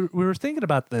we were thinking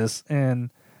about this, and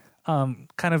kind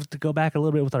of to go back a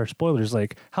little bit with our spoilers,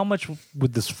 like how much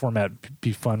would this format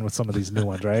be fun with some of these new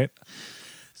ones, right?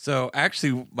 So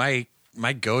actually,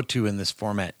 my go-to in this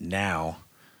format now,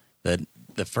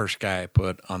 the first guy I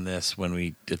put on this when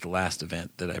we did the last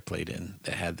event that I played in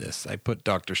that had this, I put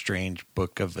Doctor Strange,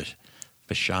 Book of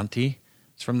Vishanti.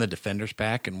 It's from the Defenders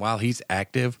pack, and while he's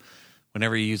active,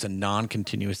 whenever you use a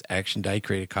non-continuous action die,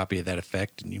 create a copy of that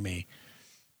effect, and you may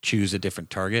choose a different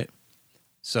target.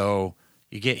 So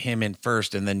you get him in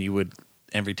first, and then you would,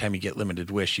 every time you get Limited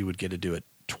Wish, you would get to do it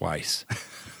twice.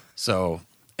 So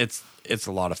it's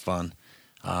a lot of fun.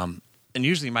 And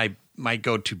usually my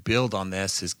go-to build on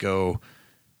this is go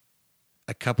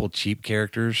a couple cheap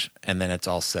characters, and then it's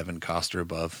all 7 cost or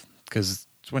above because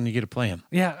it's when you get to play them.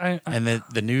 Yeah, And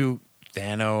the new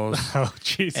Thanos oh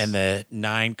jeez, and the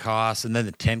 9 cost, and then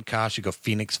the 10 cost, you go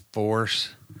Phoenix Force.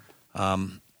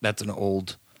 That's an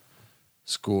old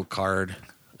school card.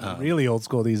 really old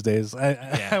school these days.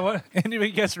 Yeah. Anybody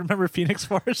you guys remember Phoenix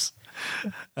Force?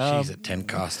 She's a 10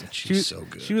 cost, and she's so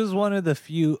good. She was one of the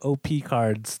few OP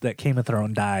cards that came with her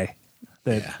own die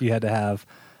that you had to have.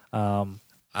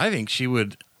 I think she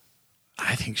would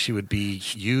be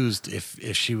used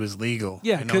if she was legal.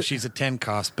 Yeah, I know she's a 10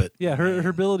 cost, but Yeah, her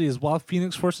ability is while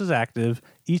Phoenix Force is active,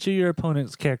 each of your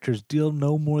opponent's characters deal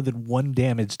no more than 1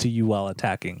 damage to you while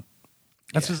attacking.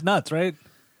 That's just nuts, right?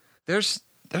 there's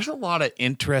a lot of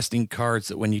interesting cards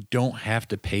that when you don't have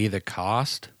to pay the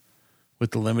cost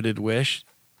with the limited wish,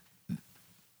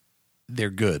 they're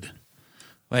good.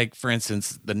 Like, for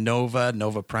instance, the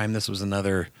Nova Prime. This was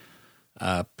another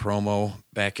promo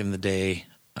back in the day.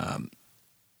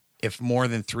 If more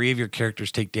than 3 of your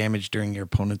characters take damage during your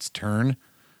opponent's turn,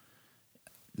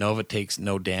 Nova takes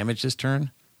no damage this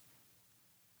turn.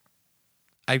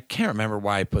 I can't remember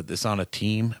why I put this on a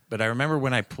team, but I remember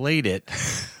when I played it,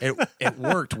 it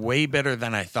worked way better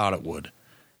than I thought it would.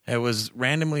 It was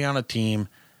randomly on a team,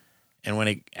 and when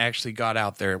it actually got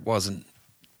out there, it wasn't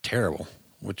terrible,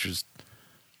 which was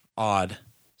odd.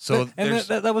 So and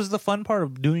that was the fun part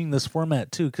of doing this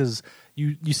format too, because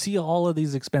you see all of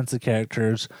these expensive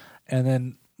characters, and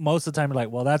then most of the time you're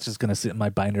like, well, that's just going to sit in my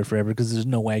binder forever because there's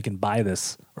no way I can buy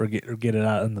this or get it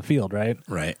out in the field, right?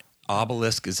 Right.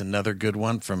 Obelisk is another good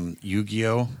one from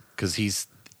Yu-Gi-Oh! Because he's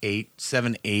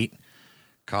 7-8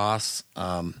 costs.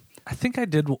 I think I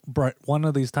did one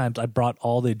of these times. I brought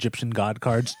all the Egyptian god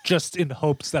cards just in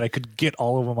hopes that I could get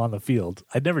all of them on the field.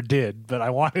 I never did, but I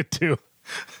wanted to.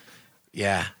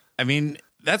 Yeah. I mean,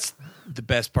 that's the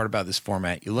best part about this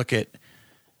format. You look at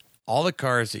all the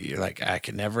cards that you're like, I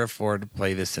can never afford to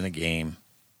play this in a game.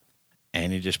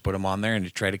 And you just put them on there and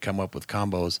you try to come up with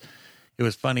combos. It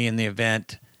was funny in the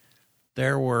event.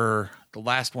 The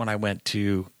last one I went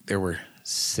to, there were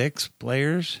 6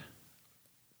 players.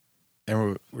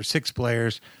 There were 6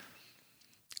 players.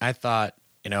 I thought,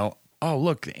 oh,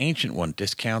 look, the ancient one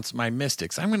discounts my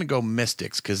Mystics. I'm going to go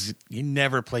Mystics because you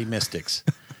never play Mystics.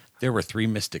 There were 3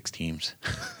 Mystics teams.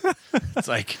 It's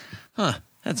like,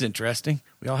 that's interesting.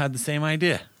 We all had the same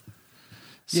idea.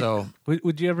 So,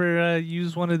 would you ever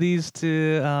use one of these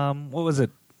to what was it?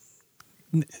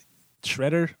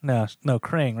 Shredder? No,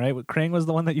 Krang, right? Krang was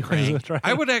the one that you wanted to try.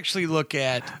 I would actually look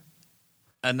at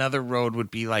another road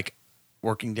would be like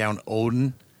working down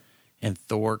Odin and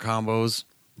Thor combos.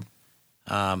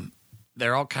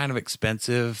 They're all kind of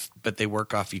expensive, but they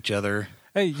work off each other.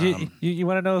 Hey, you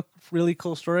want to know a really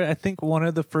cool story? I think one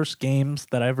of the first games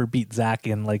that I ever beat Zach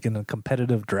in, like in a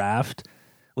competitive draft,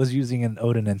 was using an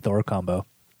Odin and Thor combo.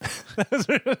 I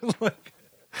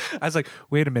was like,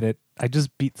 wait a minute, I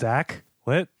just beat Zach?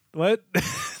 What?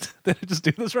 Did I just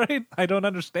do this right? I don't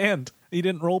understand. He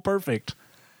didn't roll perfect.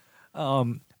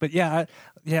 But yeah,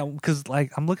 because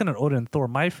like I'm looking at Odin and Thor.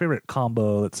 My favorite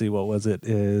combo, let's see, what was it?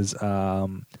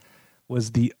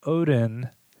 Was the Odin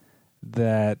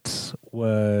that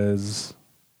was?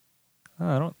 Oh,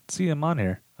 I don't see him on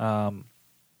here. I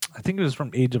think it was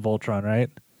from Age of Ultron, right?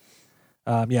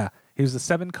 Yeah, he was the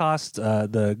 7 cost,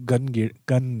 the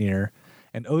Gungnir.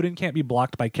 And Odin can't be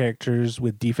blocked by characters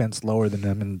with defense lower than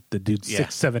him, and the dude's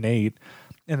 6, 7, 8.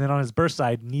 And then on his burst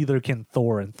side, neither can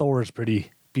Thor, and Thor is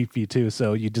pretty beefy too.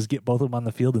 So you just get both of them on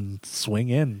the field and swing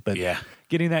in. But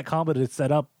getting that combo to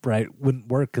set up right wouldn't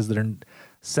work because they're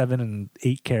 7 and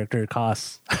 8 character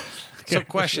costs. So,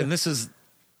 question: this is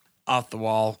off the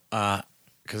wall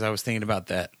because I was thinking about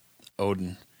that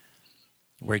Odin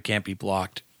where he can't be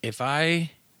blocked.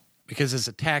 Because his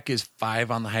attack is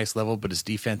 5 on the highest level, but his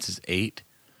defense is 8.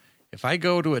 If I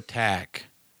go to attack,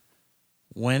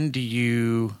 when do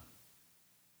you?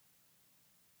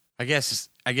 I guess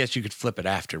you could flip it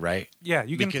after, right? Yeah,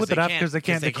 you can flip it after because they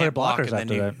can't declare blockers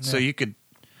after that. Yeah. So you could,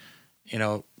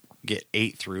 get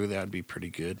 8 through. That would be pretty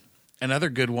good. Another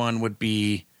good one would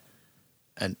be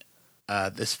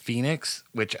this Phoenix,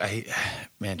 which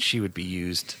she would be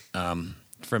used from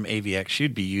AVX.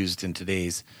 She'd be used in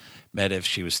today's meta if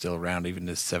she was still around, even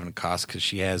to 7 cost, because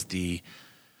she has a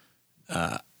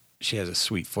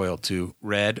sweet foil too.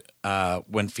 Red,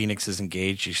 when Phoenix is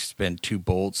engaged, you spend 2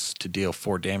 bolts to deal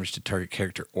 4 damage to target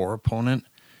character or opponent,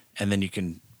 and then you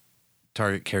can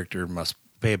target character must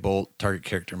pay a bolt, target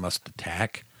character must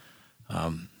attack.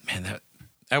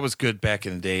 That was good back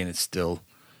in the day, and it's still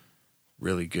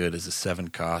really good as a 7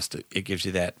 cost. It gives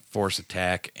you that force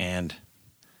attack and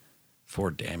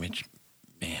 4 damage.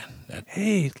 Man,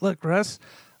 hey, look, Russ.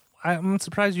 I'm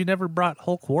surprised you never brought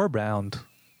Hulk Warbound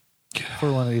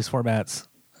for one of these formats.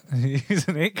 He's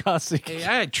an 8 cost. Hey,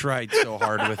 I tried so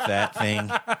hard with that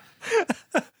thing.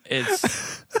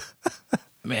 It's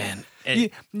man.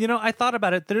 I thought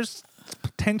about it. There's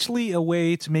potentially a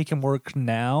way to make him work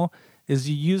now. Is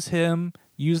you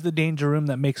use the danger room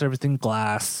that makes everything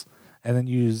glass, and then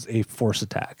use a force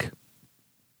attack.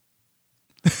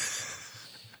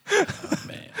 Oh,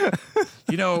 man.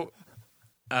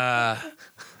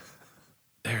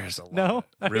 There's a lot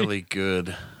of really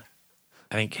good.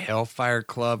 I think Hellfire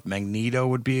Club, Magneto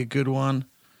would be a good one.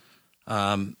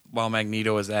 While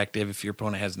Magneto is active, if your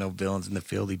opponent has no villains in the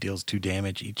field, he deals 2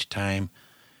 damage each time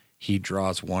he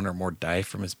draws 1 or more die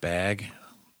from his bag.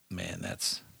 Man,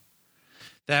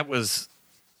 that was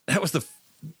the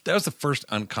first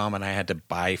uncommon I had to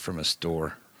buy from a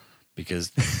store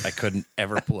because I couldn't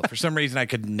ever pull it. For some reason, I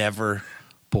could never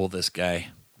pull this guy,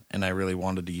 and I really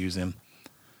wanted to use him.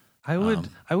 I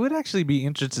would actually be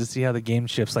interested to see how the game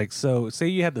shifts. Like, so say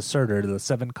you had the Surtur, the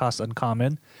 7 cost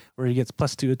uncommon, where he gets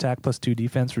 +2 attack, +2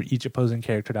 defense for each opposing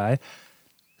character die.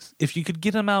 If you could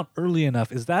get him out early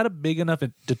enough, is that a big enough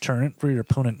deterrent for your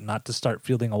opponent not to start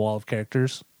fielding a wall of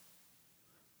characters?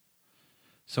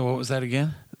 So what was that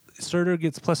again? Surtur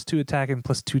gets +2 attack and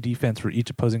 +2 defense for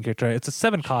each opposing character. It's a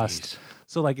 7 cost.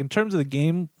 So like in terms of the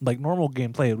game, like normal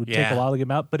gameplay, it would take a while to get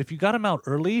him out. But if you got him out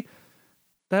early,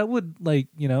 that would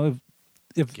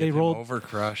if they roll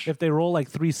Overcrush. If they roll like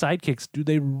 3 sidekicks, do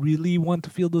they really want to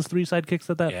field those 3 sidekicks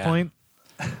at that point?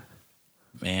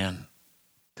 Man,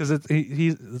 because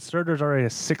the Surtur's already a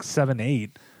 6, 7,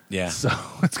 8. Yeah, so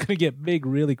it's gonna get big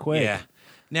really quick. Yeah.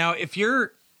 Now,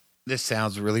 this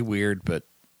sounds really weird, but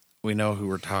we know who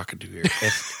we're talking to here.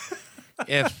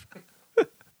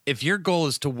 If your goal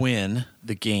is to win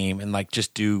the game and like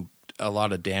just do a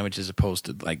lot of damage as opposed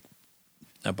to like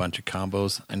a bunch of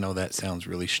combos, I know that sounds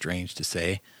really strange to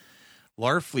say.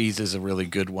 Larfleeze is a really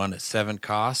good one at 7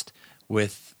 cost.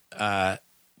 With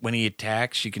when he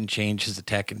attacks, you can change his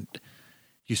attack and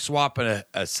you swap a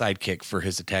sidekick for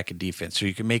his attack and defense. So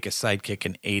you can make a sidekick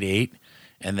an 8/8,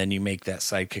 and then you make that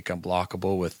sidekick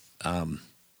unblockable with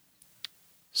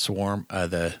Swarm,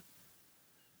 the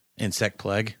Insect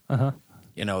Plague.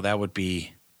 That would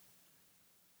be,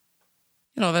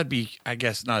 that'd be, I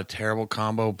guess, not a terrible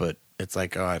combo, but it's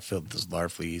like, I filled this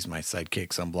Larfleeze, my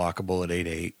sidekick's unblockable at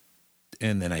 8/8,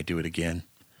 and then I do it again.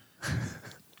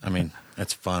 I mean,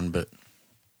 that's fun, but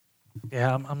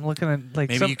yeah, I'm looking at like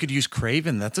maybe you could use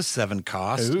Craven. That's a 7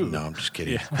 cost. Ooh. No, I'm just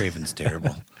kidding. Yeah. Craven's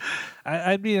terrible.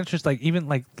 I'd be interested, like even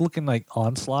like looking like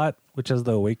Onslaught, which has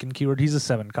the Awaken keyword. He's a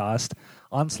 7 cost.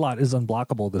 Onslaught is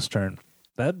unblockable this turn.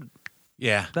 That'd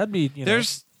be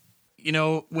there's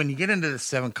when you get into the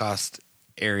 7 cost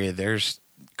area, there's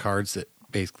cards that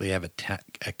basically have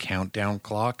a countdown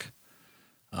clock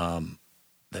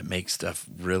that makes stuff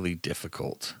really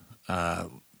difficult.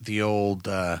 The old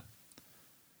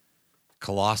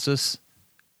Colossus,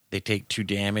 they take 2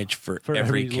 damage for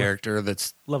every character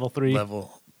that's level 3,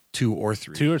 level 2 or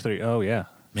 3. 2 or 3. Oh yeah,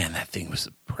 man, that thing was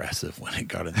oppressive when it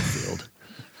got in the field.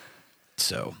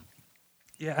 So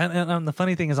yeah, and the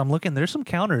funny thing is, I'm looking. There's some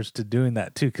counters to doing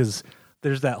that too, because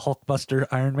there's that Hulkbuster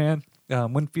Iron Man.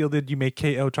 When fielded, you may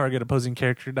KO target opposing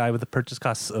character die with a purchase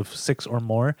cost of 6 or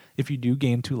more. If you do,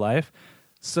 gain 2 life.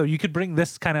 So you could bring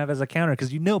this kind of as a counter because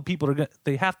people are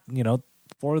they have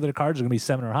 4 of their cards are going to be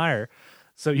 7 or higher.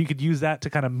 So you could use that to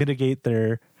kind of mitigate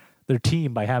their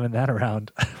team by having that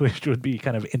around, which would be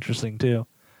kind of interesting too.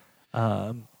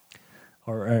 Or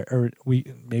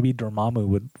maybe Dormammu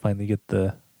would finally get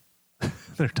their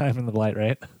time in the light,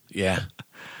 right? Yeah.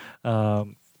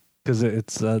 Because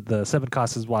it's the 7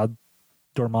 cost is while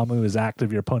Dormammu is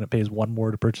active, your opponent pays 1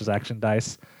 more to purchase action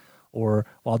dice. Or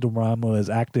while Dormammu is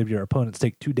active, your opponents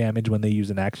take 2 damage when they use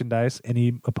an action dice.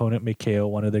 Any opponent may KO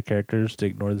one of their characters to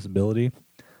ignore this ability.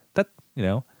 That,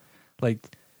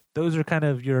 like those are kind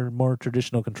of your more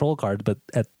traditional control cards, but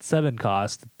at 7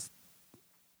 cost, it's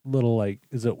little like,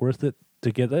 is it worth it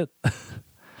to get it?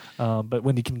 But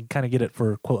when you can kind of get it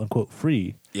for quote unquote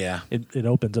free, it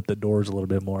opens up the doors a little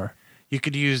bit more. You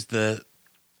could use there's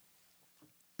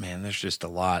just a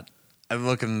lot. I'm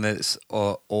looking at this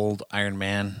old Iron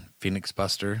Man Phoenix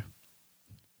Buster.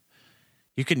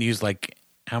 You can use like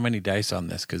how many dice on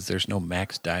this? Because there's no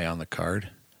max die on the card.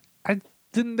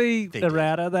 Didn't they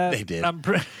errata that? They did. I'm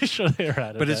pretty sure they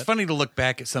errata But that. it's funny to look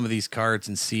back at some of these cards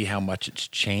and see how much it's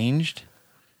changed.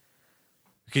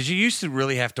 Because you used to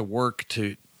really have to work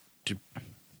to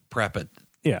prep a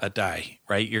die,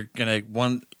 right? You're gonna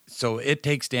so it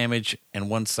takes damage and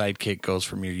 1 sidekick goes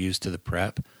from your use to the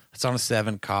prep. It's on a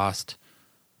 7 cost.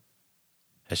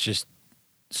 It's just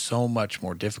so much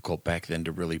more difficult back then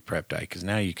to really prep die, because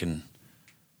now you can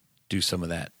do some of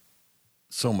that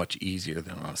so much easier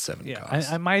than on a 7 Yeah,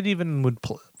 cost. I might even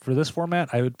for this format,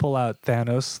 I would pull out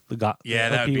Thanos, the Yeah,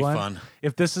 the that would OP be one. fun.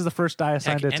 If this is the first die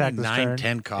assigned Heck, to attack any this 9, turn,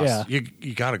 10 costs, yeah.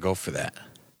 you got to go for that.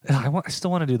 I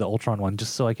still want to do the Ultron one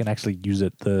just so I can actually use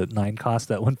it. The 9 cost,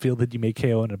 that one field that you may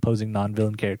KO an opposing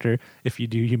non-villain character. If you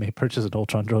do, you may purchase an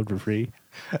Ultron drone for free.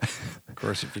 Of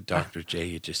course, if you're Dr. J,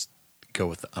 you just go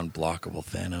with the unblockable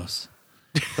Thanos.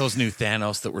 Those new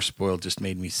Thanos that were spoiled just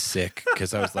made me sick,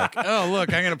 because I was like, oh,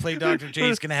 look, I'm going to play Dr. J.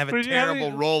 He's going to have a But you terrible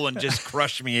having- role and just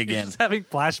crush me again. Just having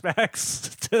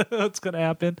flashbacks to what's going to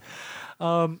happen.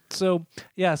 So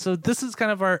this is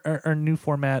kind of our new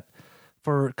format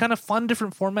for kind of fun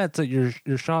different formats that your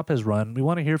shop has run. We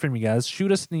want to hear from you guys.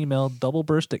 Shoot us an email,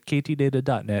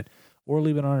 doubleburst@ktdata.net, or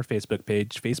leave it on our Facebook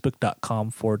page,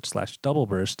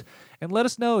 facebook.com/doubleburst, and let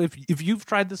us know if you've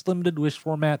tried this limited wish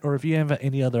format, or if you have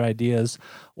any other ideas,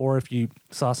 or if you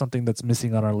saw something that's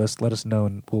missing on our list. Let us know,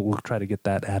 and we'll try to get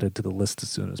that added to the list as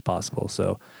soon as possible.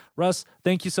 So, Russ,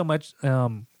 thank you so much.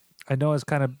 I know I was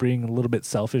kind of being a little bit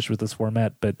selfish with this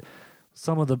format, but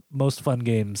some of the most fun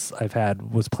games I've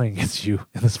had was playing against you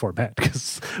in this format,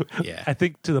 because Yeah. I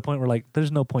think to the point where, like,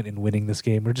 there's no point in winning this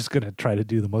game. We're just going to try to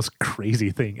do the most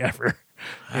crazy thing ever.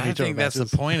 in I each of our think that's the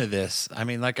matches. point of this. I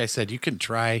mean, like I said, you can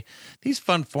try these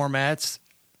fun formats.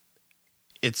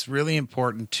 It's really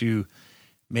important to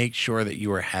make sure that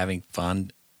you are having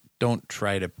fun. Don't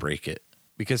try to break it,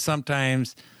 because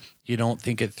sometimes you don't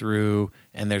think it through,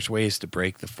 and there's ways to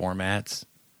break the formats,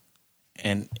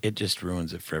 and it just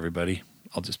ruins it for everybody.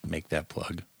 I'll just make that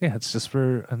plug. Yeah, it's just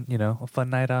for, a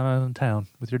fun night out in town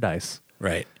with your dice.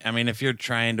 Right. I mean, if you're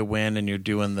trying to win and you're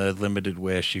doing the limited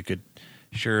wish, you could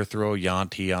sure throw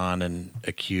Yanti on and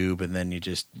a cube, and then you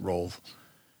just roll.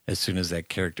 As soon as that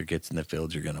character gets in the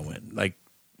field, you're going to win. Like,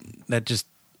 that just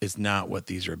is not what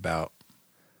these are about.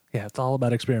 Yeah, it's all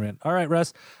about experiment. All right,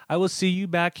 Russ, I will see you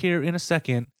back here in a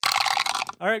second.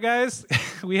 All right, guys,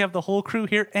 we have the whole crew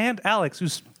here, and Alex,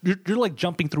 who's you're like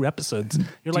jumping through episodes.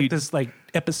 You're like Dude, this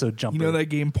episode jumper. You know that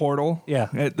game Portal?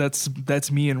 Yeah.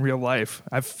 That's me in real life.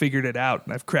 I've figured it out.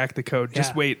 I've cracked the code.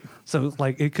 Just Yeah. wait. So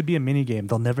like it could be a mini game.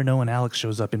 They'll never know when Alex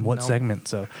shows up in what segment.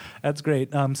 So that's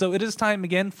great. So it is time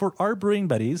again for our brewing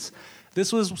buddies.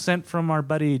 This was sent from our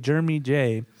buddy Jeremy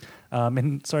J.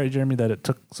 And sorry, Jeremy, that it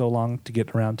took so long to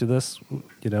get around to this.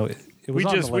 You know, it was We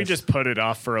on just the we list. just put it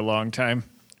off for a long time.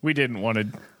 We didn't want to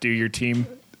do your team.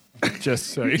 Just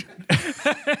so you,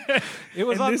 It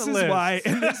was And on this the is list. why.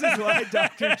 And this is why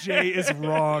Dr. J is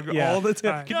wrong Yeah. all the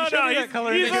time. Can you show me that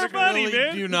color? he's our buddy, really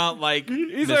man. do not like our-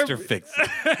 Mr. Fix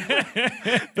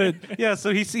It. But yeah,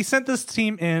 so he sent this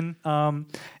team in, and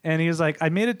he was like, I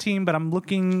made a team, but I'm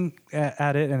looking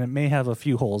at it, and it may have a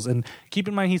few holes. And keep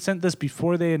in mind, he sent this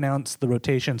before they announced the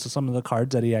rotation, so some of the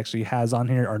cards that he actually has on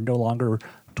here are no longer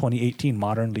 2018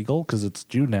 modern legal, because it's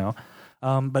June now.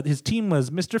 But his team was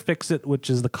Mr. Fix-It, which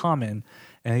is the common,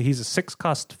 and he's a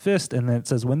 6-cost fist, and then it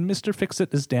says when Mr.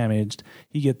 Fix-It is damaged,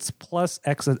 he gets plus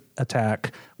X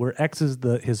attack, where X is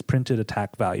his printed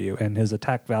attack value, and his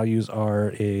attack values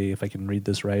are if I can read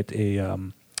this right, a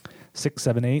 6,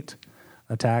 7, 8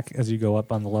 attack as you go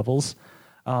up on the levels.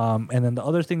 And then the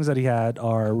other things that he had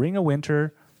are Ring of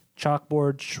Winter,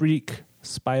 Chalkboard, Shriek,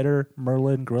 Spider,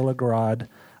 Merlin, Gorilla Grodd.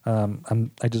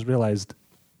 I just realized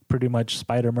pretty much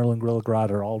Spider, Merlin, Gorilla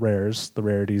Grodd are all rares, the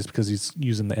rarities, because he's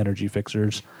using the energy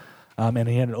fixers. And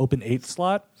he had an open 8th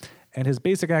slot. And his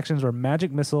basic actions were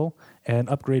Magic Missile and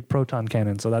upgrade Proton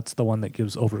Cannon. So that's the one that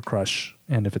gives Overcrush.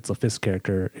 And if it's a Fist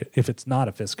character, if it's not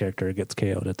a Fist character, it gets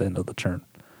KO'd at the end of the turn.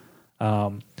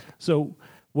 So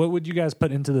what would you guys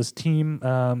put into this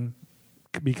team?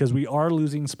 Because we are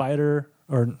losing Spider,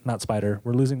 or not Spider.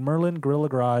 We're losing Merlin, Gorilla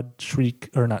Grodd, Shriek,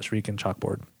 or not Shriek, and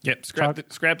Chalkboard. Yep,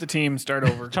 scrap the team, start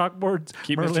over. Chalkboards,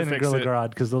 Keep Mr. Merlin, and Gorilla Fix-It. Grodd,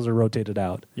 because those are rotated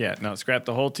out. Yeah, no, scrap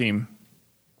the whole team.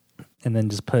 And then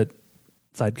just put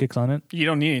sidekicks on it. You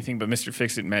don't need anything but Mr.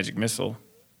 Fix-It and Magic Missile.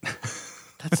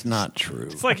 That's not true.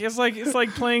 It's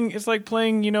like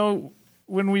playing, you know,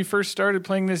 when we first started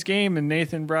playing this game and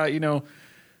Nathan brought, you know,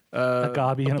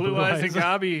 Gabi and a Blue Eyes and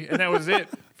Gabi, and that was it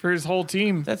for his whole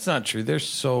team. That's not true. There's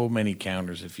so many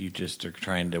counters if you just are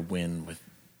trying to win with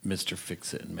Mr.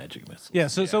 Fix-It and Magic Missile. Yeah,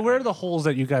 so where are the holes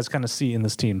that you guys kind of see in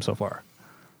this team so far?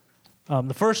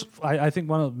 The first, I think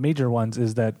one of the major ones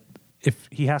is that if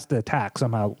he has to attack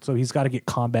somehow, so he's got to get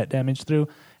combat damage through.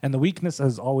 And the weakness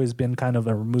has always been kind of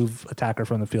a remove attacker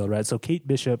from the field, right? So Kate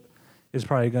Bishop is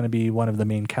probably going to be one of the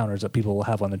main counters that people will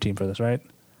have on their team for this, right?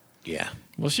 Yeah.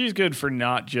 Well, she's good for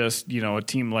not just, you know, a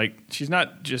team like, she's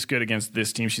not just good against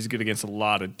this team. She's good against a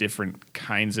lot of different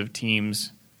kinds of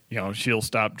teams. she'll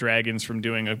stop dragons from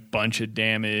doing a bunch of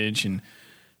damage and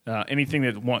anything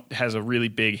that has a really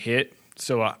big hit.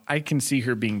 So I can see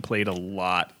her being played a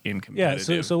lot in competitive.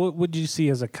 Yeah. So what would you see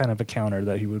as a kind of a counter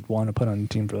that he would want to put on the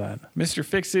team for that? Mr.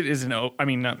 Fix-It is not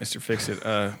Mr. Fix-It.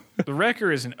 The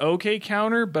Wrecker is an okay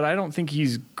counter, but I don't think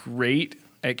he's great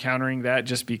at countering that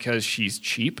just because she's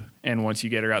cheap. And once you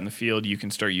get her out in the field, you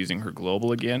can start using her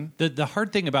global again. The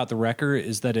hard thing about the Wrecker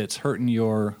is that it's hurting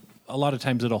a lot of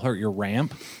times it'll hurt your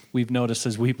ramp. We've noticed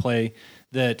as we play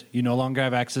that you no longer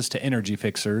have access to energy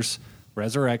fixers,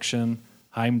 Resurrection,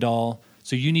 Heimdall.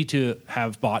 So you need to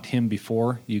have bought him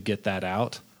before you get that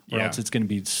out, or else it's going to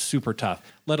be super tough,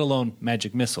 let alone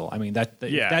Magic Missile. I mean, if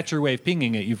that's your way of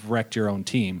pinging it, you've wrecked your own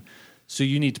team. So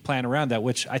you need to plan around that,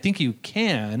 which I think you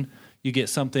can. You get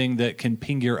something that can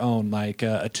ping your own, like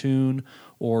Attune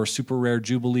or Super Rare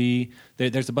Jubilee.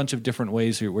 There's a bunch of different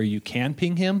ways where you can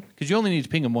ping him, because you only need to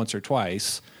ping him once or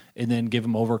twice, and then give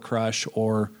him Overcrush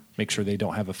or make sure they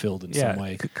don't have a field in some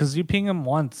way. Because you ping him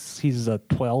once, he's a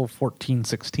 12, 14,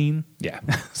 16. Yeah.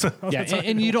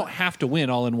 And you don't have to win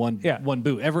all in one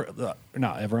boot.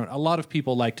 Not everyone. A lot of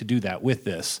people like to do that with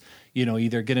this.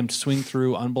 Either get him to swing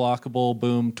through, unblockable,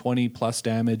 boom, 20 plus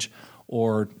damage,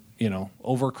 or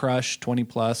Overcrush 20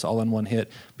 plus all in one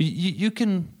hit. But you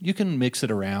can mix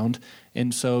it around,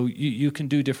 and so you can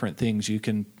do different things. You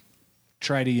can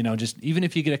try to just, even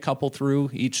if you get a couple through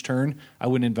each turn, I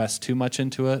wouldn't invest too much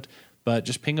into it, but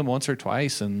just ping him once or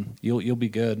twice and you'll be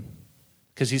good,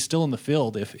 because he's still in the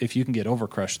field. If you can get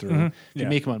Overcrush through, you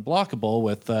make him unblockable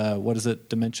with what is it,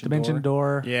 Dimension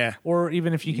Door. Yeah. Or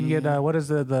even if you can get what is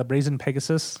the Brazen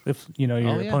Pegasus, if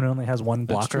your opponent only has one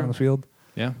blocker on the field.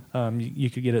 Yeah.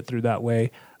 You could get it through that way.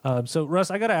 So,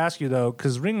 Russ, I got to ask you, though,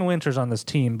 because Ring of Winter's on this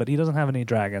team, but he doesn't have any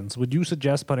dragons. Would you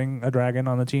suggest putting a dragon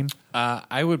on the team?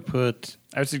 I would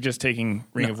suggest taking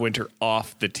Ring of Winter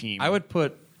off the team. I would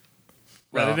put...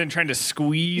 Rather than trying to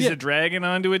squeeze a dragon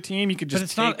onto a team, you could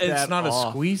just it's not a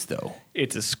squeeze, though.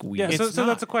 It's a squeeze. Yeah, so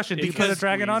that's a question. Do you put a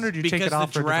dragon on, or do you take it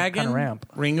off for a different kind of ramp?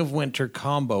 Ring of Winter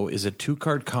combo is a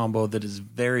 2-card combo that is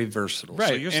very versatile. Right,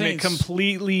 so you're saying it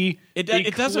completely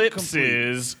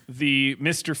eclipses doesn't the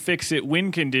Mr. Fix-It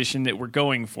win condition that we're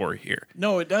going for here.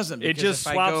 No, it doesn't. It just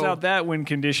swaps out that win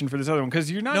condition for this other one, because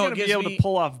you're not going to be able to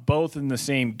pull off both in the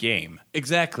same game.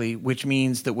 Exactly, which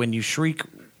means that when you shriek,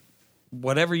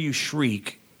 whatever you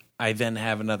shriek, I then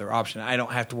have another option. I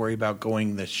don't have to worry about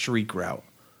going the shriek route.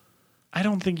 I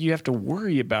don't think you have to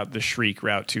worry about the shriek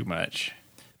route too much.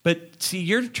 But see,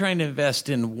 you're trying to invest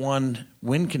in one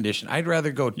win condition. I'd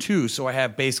rather go 2, so I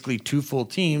have basically 2 full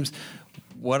teams.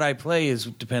 What I play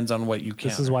depends on what you can.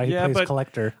 This is why he plays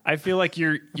Collector. I feel like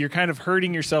you're kind of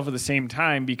hurting yourself at the same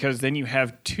time, because then you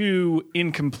have 2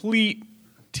 incomplete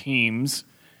teams.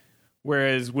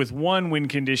 Whereas with one win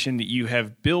condition that you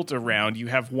have built around, you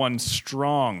have one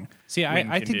strong. See,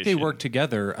 I think they work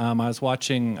together. I was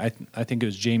watching, I think it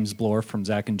was James Blore from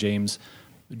Zach and James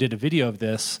did a video of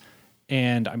this,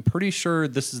 and I'm pretty sure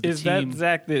this is the team. Is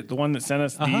that Zach, the one that sent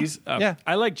us these? Yeah.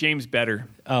 I like James better.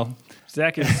 Oh.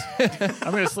 Zach is...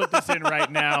 I'm going to slip this in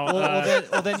right now.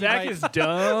 Then Zach is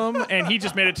dumb, and he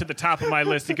just made it to the top of my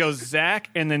list. It goes Zach,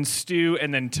 and then Stu,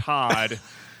 and then Todd.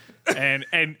 And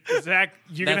Zach,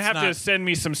 you're going to have to send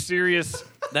me some serious...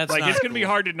 it's going to be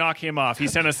hard to knock him off. He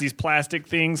sent us these plastic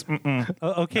things.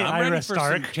 Okay, I'm ready for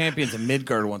Stark. some Champions of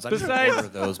Midgard ones. I'm Besides,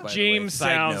 those, by James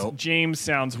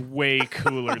sounds way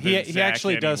cooler than Zach. He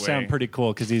actually does sound pretty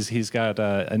cool, because he's got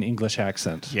an English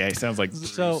accent. Yeah, he sounds like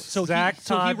so Zach,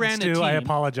 Todd, he ran Stu, a team. I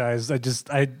apologize.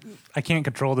 I can't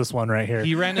control this one right here.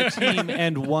 He ran a team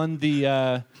and won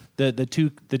the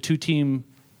two team.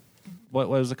 What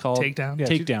was it called? Takedown? Yeah,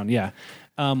 Takedown, yeah.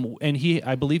 And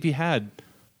I believe he had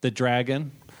the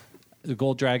dragon, the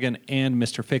gold dragon, and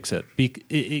Mr. Fix-It.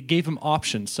 It gave him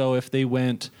options. So if they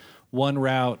went one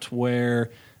route where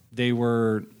they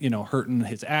were, hurting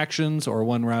his actions, or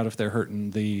one route if they're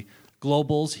hurting the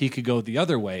globals, he could go the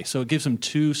other way. So it gives him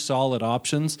 2 solid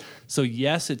options. So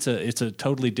yes, it's a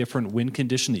totally different win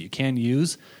condition that you can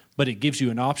use, but it gives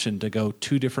you an option to go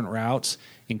 2 different routes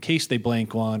in case they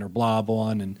blank one or blob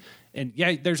one. And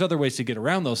yeah, there's other ways to get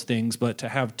around those things, but to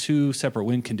have 2 separate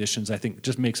win conditions, I think,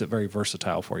 just makes it very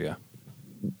versatile for you.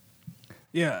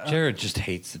 Yeah, Jared just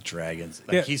hates the dragons.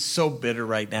 He's so bitter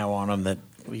right now on them that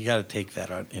we got to take that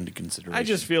into consideration. I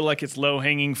just feel like it's low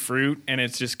hanging fruit, and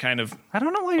it's just kind of. I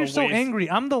don't know why you're so angry.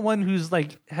 I'm the one who's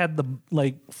had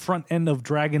the front end of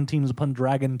dragon teams upon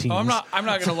dragon teams. I'm not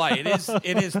going to lie.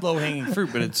 It is low hanging fruit,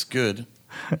 but it's good.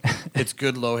 It's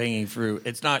good low hanging fruit.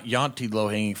 It's not Yuanti low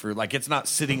hanging fruit. Like it's not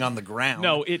sitting on the ground.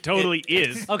 No, it totally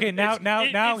is. Okay, now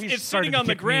he's it's starting sitting to on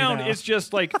the kick me ground. now. It's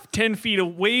just like 10 feet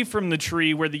away from the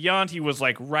tree where the Yuanti was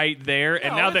like right there.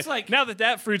 And No, now it's that like- now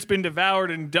that fruit's been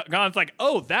devoured and gone, it's like,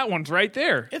 oh, that one's right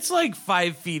there. It's like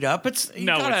 5 feet up. It's you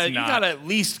No, gotta it's not. you gotta at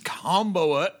least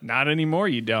combo it. Not anymore.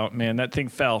 You don't, man. That thing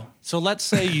fell. So let's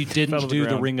say you Fell didn't to the do the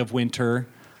ground. Ring of Winter.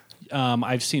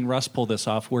 I've seen Russ pull this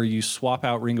off where you swap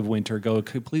out Ring of Winter, go a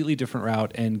completely different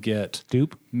route, and get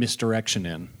Dupe? Misdirection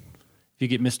in. If you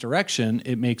get Misdirection,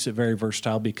 it makes it very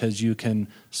versatile because you can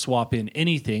swap in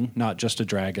anything, not just a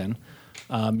dragon.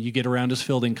 You get around his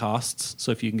fielding costs,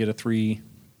 so if you can get a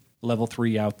level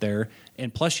 3 out there,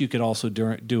 and plus you could also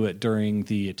do it during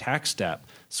the attack step.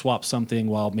 Swap something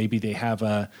while maybe they have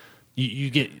a... You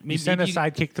get maybe You send a you-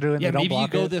 sidekick through and yeah, they don't maybe you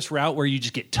block go it. this route where you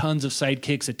just get tons of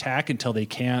sidekicks attack until they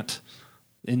can't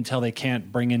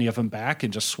bring any of them back,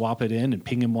 and just swap it in and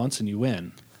ping him once and you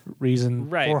win. Reason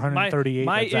Right. 438.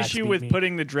 My that Zax issue beat with me.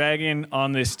 putting the dragon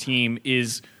on this team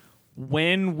is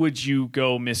when would you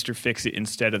go Mr. Fix-It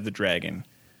instead of the dragon?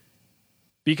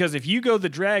 Because if you go the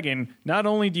dragon, not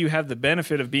only do you have the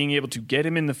benefit of being able to get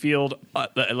him in the field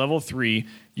at level 3,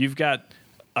 you've got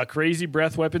a crazy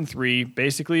breath weapon 3,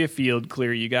 basically a field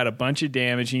clear. You got a bunch of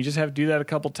damage, and you just have to do that a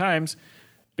couple times.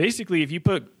 Basically, if you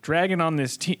put dragon on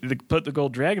this team, put the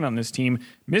gold dragon on this team,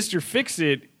 Mr.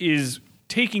 Fix-It is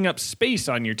taking up space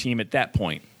on your team at that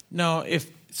point. No,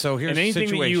 here's And anything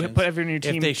that you situations. put in your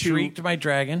team If they to- shrieked my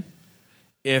dragon,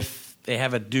 if they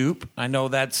have a dupe, I know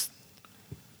that's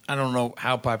I don't know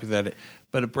how popular that is,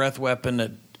 but a breath weapon,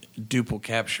 a dupe will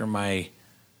capture my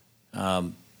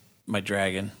my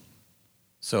dragon.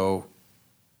 So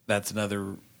that's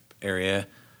another area.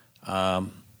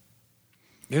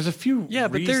 There's a few Yeah,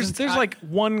 but reasons there's like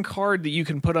one card that you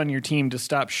can put on your team to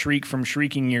stop Shriek from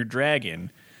shrieking your dragon.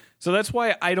 So that's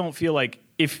why I don't feel like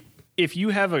if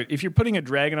you're putting a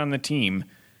dragon on the team,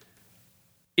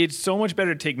 it's so much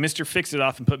better to take Mr. Fix-It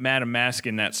off and put Madam Mask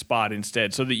in that spot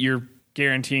instead, so that you're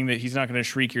guaranteeing that he's not going to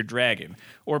shriek your dragon,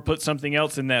 or put something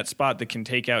else in that spot that can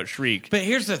take out Shriek. But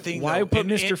here's the thing: Why though. put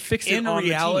Mr. Fix-It in on the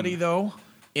reality, team? though?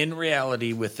 In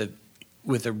reality, with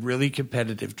a really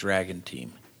competitive dragon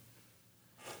team,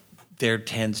 there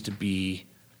tends to be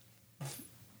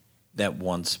that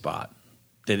one spot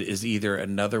that is either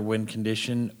another win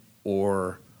condition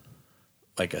or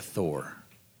like a Thor.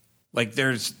 Like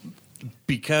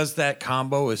because that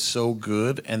combo is so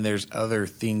good and there's other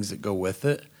things that go with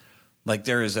it. Like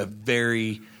there is a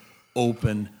very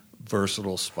open,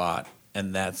 versatile spot,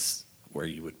 and that's where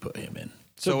you would put him in.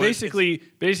 So basically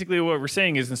what we're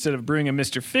saying is instead of brewing a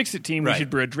Mr. Fix-It team, we Right.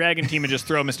 should brew a dragon team and just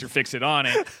throw Mr. Fix-It on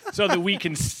it so that we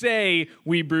can say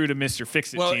we brewed a Mr.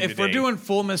 Fix-It well, team if we're today. doing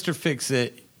full Mr.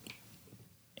 Fix-It,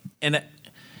 and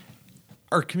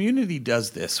our community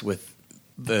does this with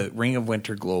the Ring of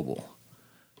Winter Global.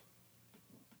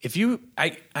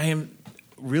 I am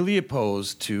really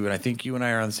opposed to, and I think you and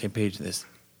I are on the same page in this,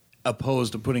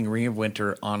 opposed to putting Ring of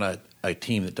Winter on a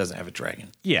team that doesn't have a dragon.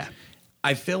 Yeah.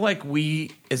 I feel like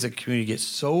we as a community get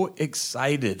so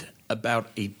excited about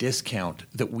a discount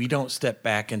that we don't step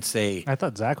back and say, I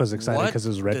thought Zach was excited what because it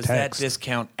was red does text. that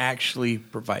discount actually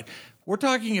provide? We're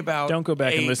talking about Don't go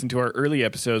back and listen to our early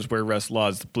episodes where Russ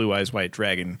Law's the Blue Eyes White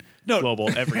Dragon Global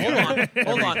every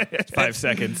Hold on. 5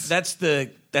 seconds. That's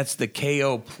the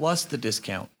KO plus the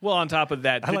discount. Well, on top of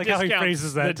that, I the like how he discount-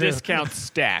 phrases that, the too. discount's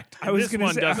stacked. I was This gonna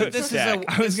one say- doesn't This stack. is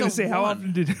I was going gonna say, how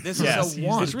often did this Yeah. is a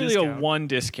one? It's really discount? a 1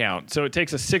 discount, so it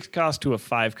takes a 6 cost to a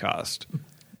 5 cost.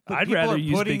 I'd People rather are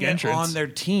use putting big it entrance. on their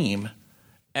team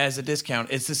as a discount.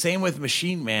 It's the same with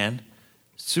Machine Man,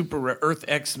 Super Earth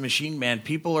X Machine Man.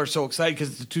 People are so excited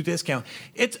because it's a 2 discount.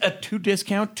 It's a 2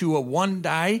 discount to a 1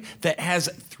 die that has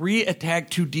 3 attack,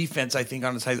 2 defense, I think,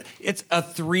 on the side. It's a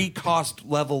 3 cost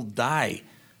level die.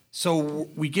 So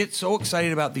we get so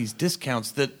excited about these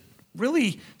discounts that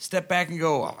really step back and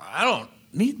go, I don't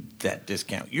need that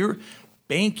discount. You're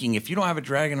banking. If you don't have a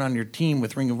dragon on your team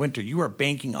with Ring of Winter, you are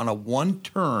banking on a 1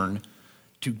 turn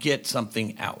to get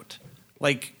something out.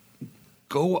 Like,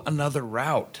 go another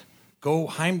route. Go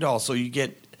Heimdall so you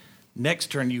get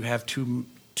next turn you have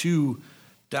two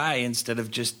die instead of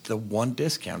just the 1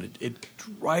 discount. It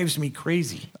drives me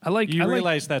crazy. I like. You I like-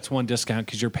 realize that's 1 discount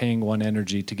because you're paying 1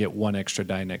 energy to get 1 extra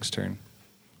die next turn.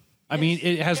 I mean,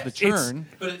 it has the churn,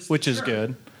 which is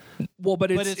good. well, but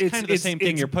But it's kind of the same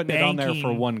thing. You're putting it on there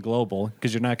for 1 global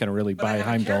because you're not going to really buy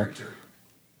Heimdall.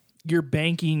 You're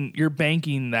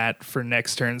banking that for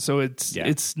next turn, so it's Yeah.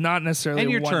 it's not necessarily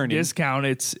And you're one turning. discount.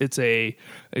 It's a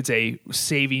It's a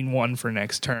saving one for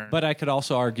next turn. But I could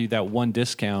also argue that one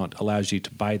discount allows you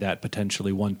to buy that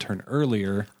potentially one turn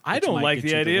earlier. I which don't might like get the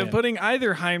you idea of win. putting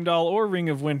either Heimdall or Ring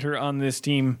of Winter on this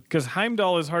team because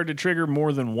Heimdall is hard to trigger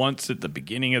more than once at the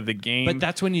beginning of the game. But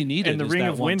that's when you need it. and the is Ring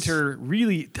that of once. Winter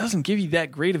really doesn't give you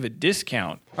that great of a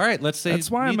discount. All right, let's say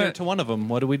That's why I'm neither at- to one of them.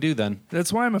 What do we do then?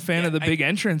 That's why I'm a fan of the big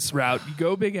entrance route. You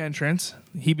go big entrance.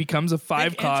 He becomes a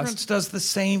 5 Big cost. Entrance does the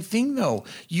same thing though.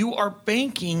 You are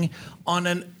banking on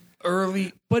an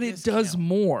early, But it does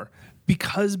more.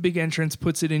 Because big entrance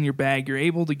puts it in your bag, you're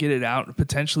able to get it out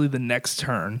potentially the next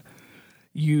turn.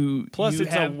 Plus, you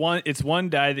it's have, it's one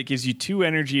die that gives you 2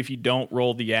 energy if you don't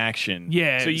roll the action.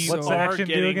 Yeah, so you What's the are action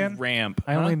do getting again? ramp.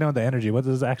 I only know the energy. What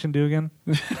does the action do again?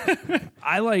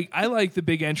 I like the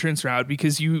big entrance route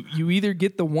because you either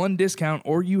get the 1 discount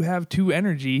or you have 2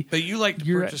 energy. but you like to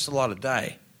You're- purchase a lot of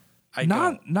die. I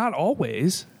don't. Not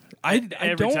always. I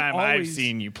Every don't time always, I've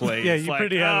seen you play, Yeah, it's you like,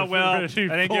 pretty have oh, a well, I pretty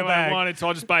didn't full get what I bag. wanted, so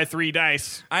I'll just buy 3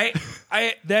 dice.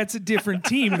 I That's a different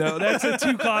team though. That's a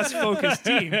 2 cost focused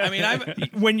team. I mean,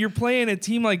 When you're playing a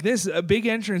team like this, a big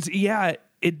entrance, yeah,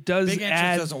 it does big entrance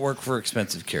add. doesn't work for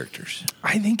expensive characters.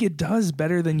 I think it does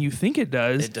better than you think it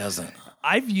does. It doesn't.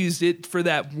 I've used it for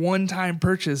that one-time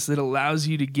purchase that allows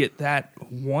you to get that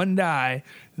 1 die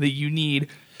that you need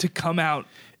to come out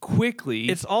quickly.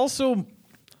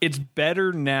 It's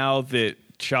better now that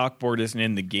Chalkboard isn't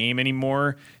in the game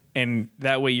anymore, and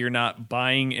that way you're not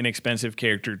buying an expensive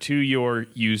character to your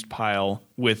used pile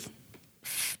with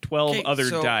 12 Okay, other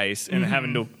so- dice and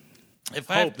having to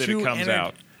If I have hope that two it comes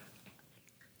out.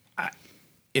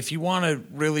 If you want to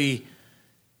really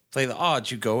play the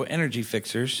odds, you go energy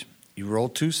fixers. You roll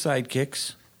 2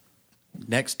 sidekicks.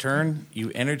 Next turn,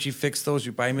 you energy fix those.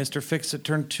 You buy Mr. Fix at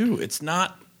turn 2. It's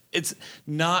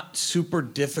not super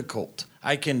difficult.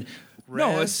 I can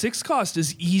no, a res- 6 cost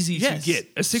is easy yes. to get.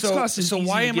 A 6 so, cost is so easy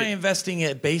why to am get. I investing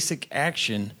a basic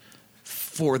action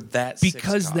for that?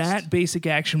 Because 6 cost? that basic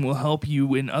action will help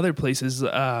you in other places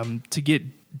to get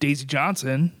Daisy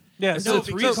Johnson. Yeah, It's so- a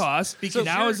 3 so- cost. because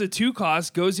Now you're- as a 2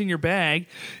 cost goes in your bag.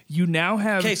 You now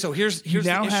have Okay, so here's you the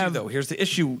now issue have, though. Here's the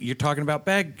issue. You're talking about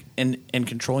bag and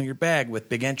controlling your bag with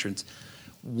big entrance.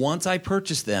 Once I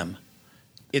purchase them,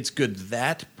 it's good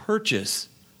that purchase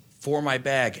for my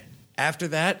bag. After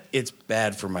that, it's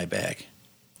bad for my bag.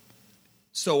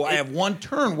 So I have 1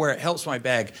 turn where it helps my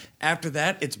bag. After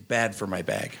that, it's bad for my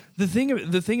bag. The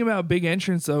thing about big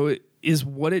entrance though is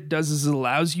what it does is it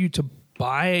allows you to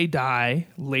buy a die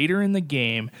later in the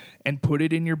game and put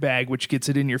it in your bag, which gets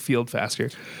it in your field faster.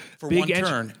 For Big 1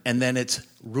 turn, and then it's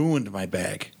ruined my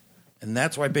bag. And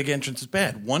that's why big entrance is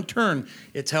bad. 1 turn,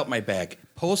 it's helped my bag.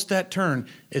 Post that turn,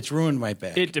 it's ruined my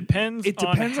bag. It depends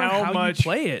on on how you much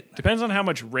play it. Depends on how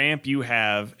much ramp you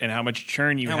have and how much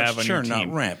churn you How have much on your churn, team.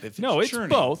 not ramp. If it's no, it's churning.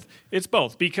 both. It's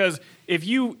both because if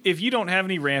you don't have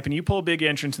any ramp and you pull a big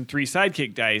entrance and 3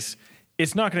 sidekick dice,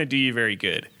 it's not going to do you very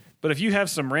good. But if you have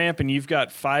some ramp and you've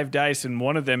got 5 dice and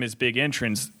one of them is big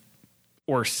entrance,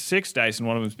 or 6 dice and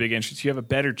one of them is big entrance, you have a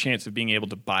better chance of being able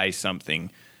to buy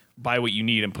something, buy what you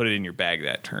need, and put it in your bag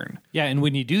that turn. Yeah, and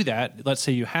when you do that, let's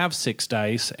say you have 6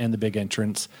 dice and the big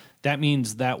entrance, that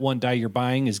means that 1 die you're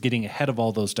buying is getting ahead of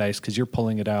all those dice because you're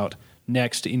pulling it out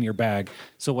next in your bag.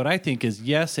 So what I think is,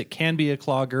 yes, it can be a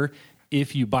clogger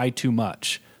if you buy too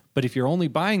much. But if you're only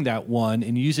buying that 1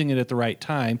 and using it at the right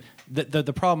time,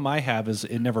 the problem I have is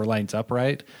it never lines up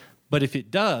right. But if it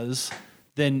does,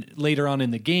 then later on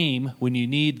in the game, when you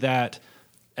need that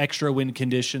extra win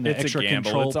condition, that It's a extra gamble.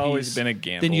 control It's always piece, been a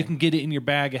then you gamble. can get it in your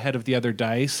bag ahead of the other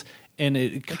dice. And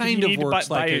it kind you of need to works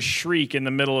buy like a shriek in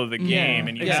the middle of the game,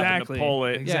 and you happen exactly. to pull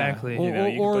it. Exactly. Or, You know,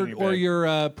 you can put it in your or bag.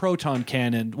 your proton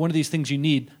cannon, one of these things you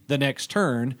need the next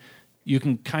turn. You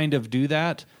can kind of do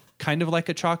that, kind of like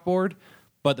a chalkboard.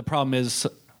 But the problem is,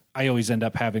 I always end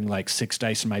up having like 6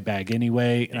 dice in my bag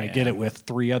anyway, and I get it with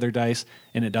 3 other dice,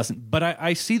 and it doesn't. But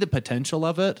I see the potential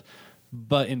of it,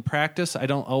 but in practice, I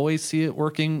don't always see it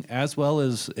working as well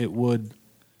as it would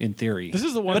in theory. This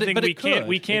is the one But it- thing but we it can't could.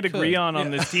 we can't It agree could.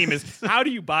 on this team is how do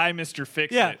you buy Mr.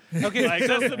 Fix Yeah. It? Okay. Like,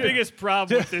 that's the biggest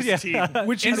problem with this team.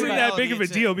 Which In isn't that reality, big of a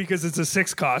it's a- deal because it's a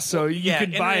 6 cost, so you Yeah,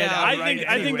 can in buy it reality, outright.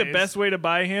 I think the anyways. best way to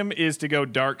buy him is to go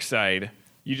dark side.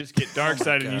 You just get dark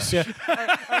side and you.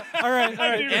 All right.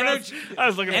 Energy, I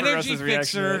was looking for energy Russ's reaction.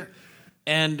 fixer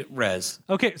and res.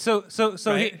 Okay, so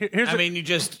Right? here's I a- mean, you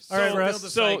just All right, so Russ.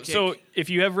 build a So sidekick. if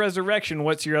you have resurrection,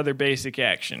 what's your other basic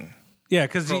action? yeah,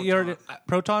 because you already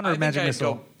proton I or think magic I'd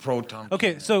missile. go proton.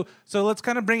 Okay, so let's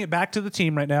kind of bring it back to the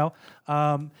team right now.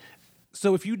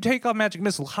 So if you take off magic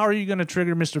missile, how are you going to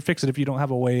trigger Mr. Fix It if you don't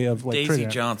have a way of like Daisy triggering?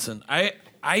 Johnson.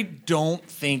 I don't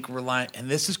think Reliant, and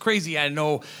this is crazy. I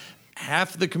know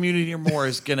half the community or more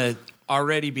is going to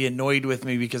already be annoyed with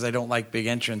me because I don't like big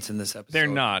entrants in this episode. They're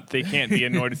not. They can't be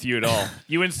annoyed with you at all.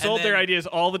 You insult And then- their ideas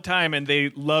all the time, and they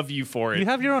love you for it. You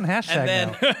have your own hashtag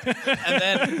now. And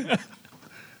then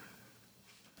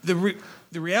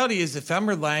the reality is, if I'm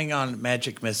relying on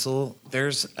Magic Missile,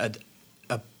 there's a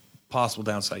possible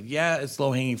downside. Yeah, it's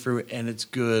low hanging fruit and it's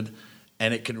good,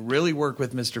 and it can really work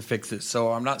with Mr. Fix-It.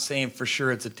 So I'm not saying for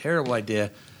sure it's a terrible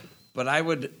idea, but I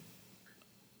would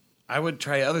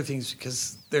try other things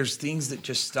because there's things that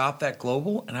just stop that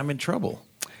global, and I'm in trouble.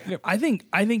 I think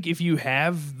if you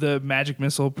have the Magic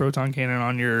Missile Proton Cannon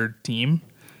on your team,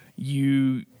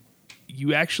 you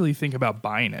actually think about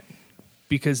buying it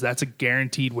because that's a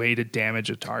guaranteed way to damage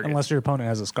a target. Unless your opponent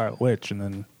has a Scarlet Witch, and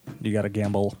then you got to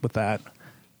gamble with that.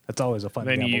 That's always a fun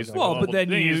Then you gamble. use the Well, global, but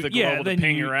then you you- use the yeah, global then to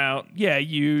ping you- her out. Yeah,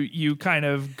 you kind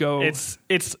of go. It's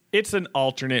an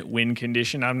alternate win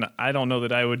condition. I don't know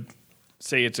that I would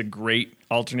say it's a great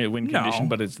alternate win No. condition,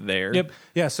 but it's there. Yep.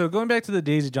 Yeah, so going back to the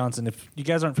Daisy Johnson, if you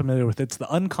guys aren't familiar with it, it's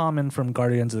the uncommon from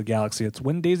Guardians of the Galaxy. It's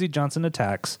when Daisy Johnson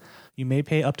attacks, you may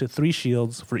pay up to 3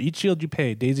 shields. For each shield you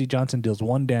pay, Daisy Johnson deals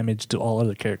 1 damage to all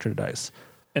other character dice.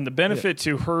 And the benefit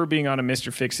to her being on a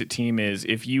Mr. Fix-It team is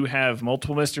if you have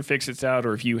multiple Mr. Fix-Its out,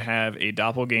 or if you have a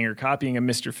doppelganger copying a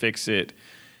Mr. Fix-It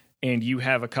and you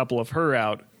have a couple of her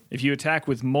out, if you attack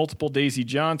with multiple Daisy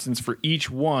Johnsons, for each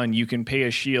one you can pay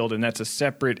a shield, and that's a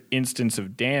separate instance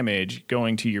of damage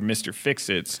going to your Mr.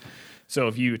 Fix-Its. So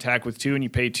if you attack with 2 and you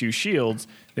pay 2 shields,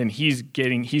 then he's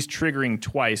triggering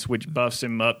twice, which buffs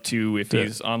him up to, if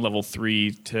he's on level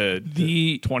 3, to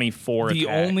The- 24 the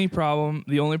attack.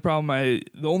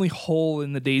 only hole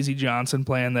in the Daisy Johnson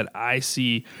plan that I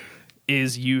see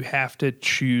is you have to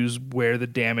choose where the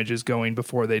damage is going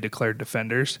before they declare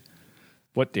defenders.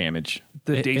 What damage?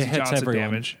 The It Daisy hits Johnson everyone.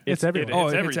 damage. It's everyone. Oh,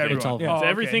 it's everything. everyone. It's all- Oh, It's okay,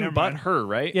 everything never but mind. her,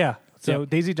 right? Yeah. So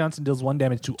Daisy Johnson deals 1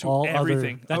 damage to all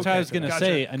everything. other. That's what Okay, I was going to gotcha,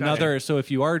 say. gotcha. Another. So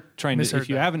if you are trying to, Misheard if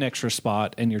you that. have an extra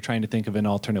spot and you're trying to think of an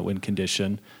alternate win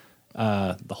condition,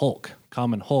 the Hulk,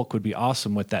 common Hulk, would be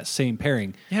awesome with that same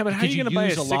pairing. Yeah, but how are Because you going to buy a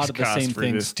use 6 a lot of the cost same for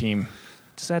things. this team?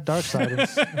 Just add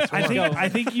Darkseid. I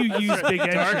think you use big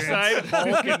entrance. Darkseid,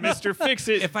 Hulk, and Mr.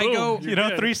 Fix-It. If I go- Boom, You know,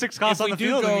 you're good. 3/6 costs on the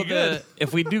field. And you're good.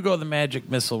 If we do go the Magic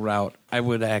Missile route, I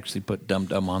would actually put Dum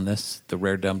Dum on this, the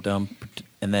rare Dum Dum,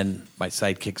 and then my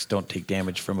sidekicks don't take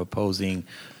damage from opposing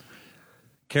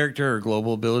character or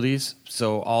global abilities.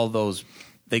 So all those,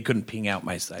 they couldn't ping out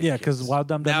my sidekicks. Yeah, because while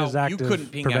Dum Dum now is active, you couldn't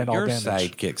ping prevent out all your damage.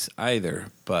 sidekicks either,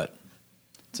 but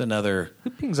it's another. Who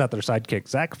pings out their sidekick?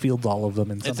 Zach fields all of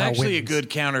them and It's somehow actually a wins. good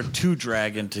counter to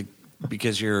Dragon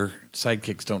because your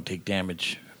sidekicks don't take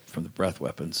damage from the breath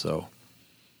weapon. So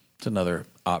it's another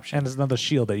option. And it's another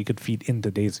shield that you could feed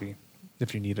into Daisy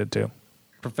if you needed to.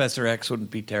 Professor X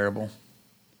wouldn't be terrible.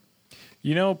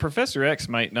 You know, Professor X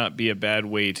might not be a bad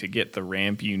way to get the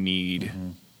ramp you need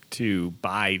to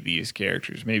buy these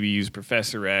characters. Maybe use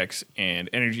Professor X and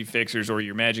Energy Fixers or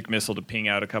your Magic Missile to ping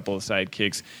out a couple of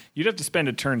sidekicks. You'd have to spend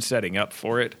a turn setting up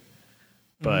for it.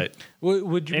 But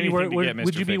Would you be Anything worried? to get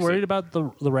Would Mr. you be Fix-It. worried about the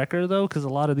wrecker though? Because a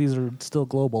lot of these are still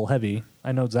global heavy.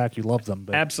 I know Zach, you love them,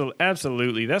 but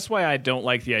absolutely. That's why I don't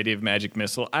like the idea of Magic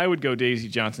Missile. I would go Daisy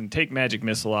Johnson, take Magic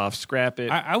Missile off, scrap it.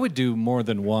 I would do more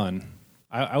than one.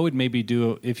 I would maybe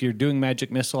do, if you're doing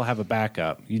Magic Missile, have a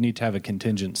backup. You need to have a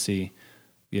contingency,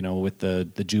 you know, with the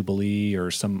Jubilee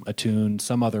or some attune,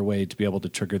 some other way to be able to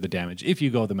trigger the damage. If you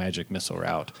go the Magic Missile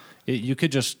route, you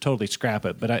could just totally scrap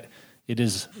it, but it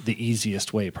is the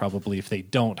easiest way probably if they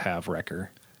don't have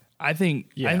Wrecker. I think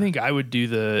I would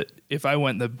do if I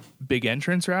went the big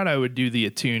entrance route, I would do the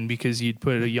attune because you'd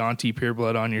put a Yonti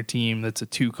Pureblood on your team that's a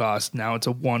 2 cost. Now it's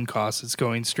a 1 cost. It's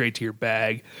going straight to your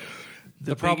bag.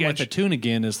 The problem with attune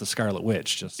again is the Scarlet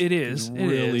Witch. Just It is. It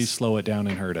really is. slow it down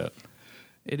and hurt it.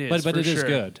 It is, But for it is sure.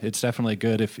 good. It's definitely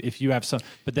good if you have some.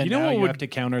 But then You know now what you would- have to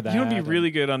counter that. You know what would be and- really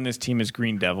good on this team is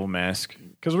Green Devil Mask.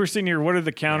 Because we're sitting here, what are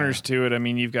the counters to it? I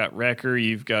mean, you've got Wrecker,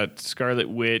 you've got Scarlet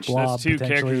Witch. Blob, That's 2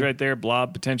 potentially. characters right there.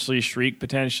 Blob, potentially. Shriek,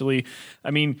 potentially. I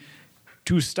mean,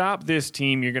 to stop this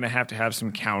team, you're going to have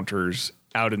some counters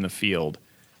out in the field.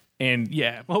 And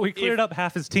Yeah. well, we cleared if- up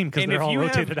half his team because and they're all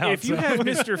rotated out. If you so. have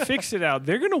Mr. Fix-It out,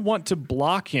 they're going to want to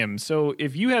block him. So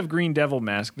if you have Green Devil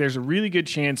Mask, there's a really good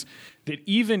chance that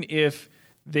even if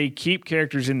they keep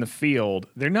characters in the field,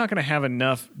 they're not going to have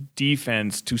enough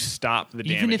defense to stop the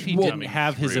damage. Even if he from didn't coming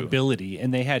have his through. ability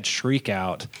and they had Shriek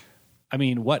out, I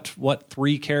mean, what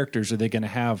 3 characters are they going to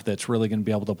have that's really going to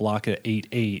be able to block at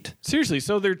 8/8? Seriously,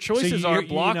 so their choices are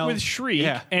block with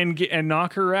Shriek and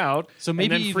knock her out, so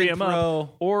maybe and then free him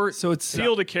up, or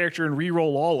field a character and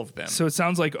re-roll all of them. So it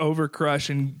sounds like Overcrush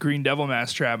and Green Devil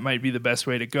Mask Trap might be the best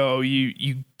way to go.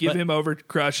 You give him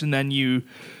Overcrush, and then you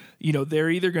they're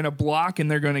either going to block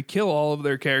and they're going to kill all of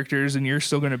their characters, and you're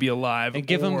still going to be alive. And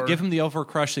give him the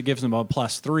Overcrush that gives him a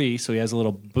 +3, so he has a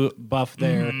little buff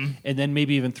there, and then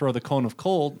maybe even throw the Cone of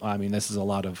Cold. I mean, this is a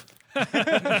lot of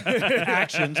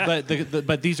actions, but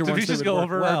these are ones we that just would go work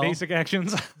over well. our basic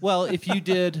actions? Well, if you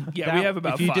did, we have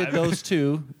about if you 5. did those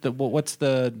 2, what's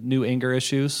the new anger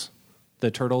issues? The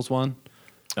Turtles one.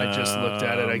 I just looked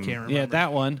at it. I can't remember. Yeah,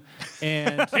 that one.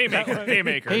 And Haymaker.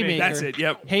 That's it.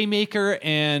 Yep. Haymaker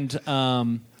and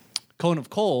Cone of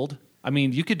Cold. I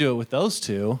mean, you could do it with those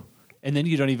 2, and then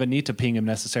you don't even need to ping him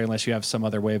necessarily unless you have some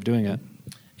other way of doing it.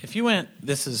 If you went,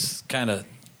 this is kind of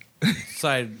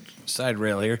side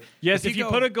rail here. Yes, if you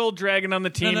put a gold dragon on the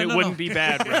team, it wouldn't be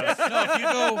bad, Russ.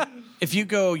 No, if you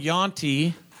go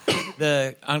Yonti,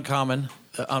 the uncommon,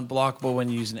 unblockable when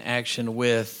using action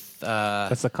with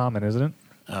That's the common, isn't it?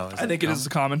 I think it is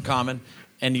common. Common,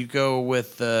 and you go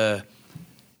with the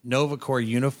Nova Corps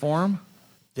uniform.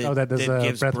 That does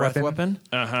gives breath weapon?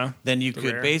 Then you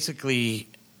could rare. basically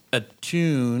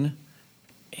attune,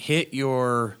 hit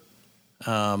your,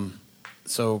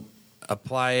 so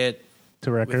apply it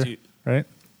To Wrecker, right?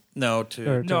 No, to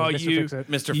Or to No, Mr. you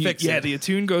Fix-It. Mr. Fix-It. Yeah, the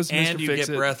attune goes to And Mr. you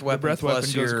Fix-It. get breath weapon The breath plus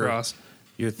weapon goes your- across.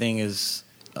 your thing is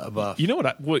a buff. You know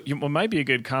what might be a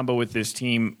good combo with this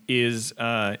team is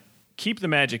keep the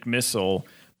magic missile,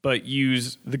 but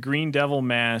use the Green Devil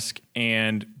Mask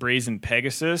and Brazen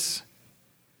Pegasus,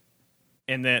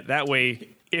 and that way,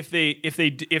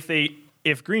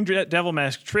 if Green Devil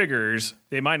Mask triggers,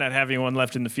 they might not have anyone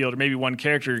left in the field, or maybe one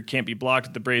character can't be blocked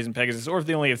with the Brazen Pegasus, or if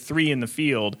they only have 3 in the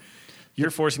field,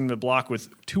 you're forcing them to block with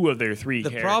 2 of their 3 The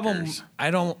characters. problem,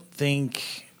 I don't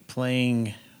think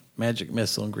playing Magic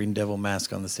Missile and Green Devil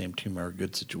Mask on the same team are a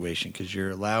good situation because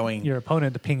you're allowing Your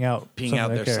opponent to ping out some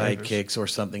of their characters. sidekicks or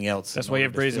something else. That's in why you order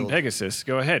have to Brazen field. Pegasus.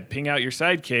 Go ahead, ping out your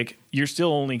sidekick. You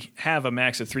still only have a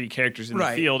max of 3 characters in the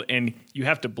Right. field, and you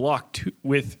have to block 2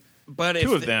 with But 2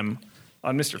 if of the- them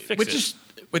on Mr. Fix-It.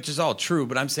 which is all true,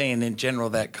 but I'm saying in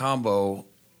general that combo,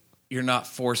 you're not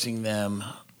forcing them.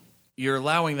 You're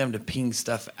allowing them to ping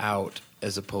stuff out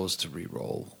as opposed to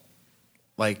re-roll.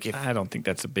 Like if I don't think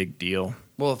that's a big deal.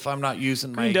 if I'm not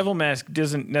using Green my Devil Mask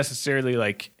doesn't necessarily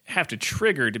have to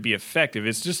trigger to be effective.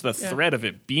 It's just the threat of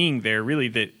it being there really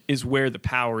that is where the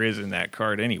power is in that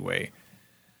card anyway.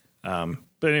 But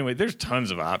anyway, there's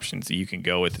tons of options that you can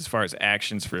go with as far as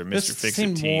actions for a Mr. this Fix-It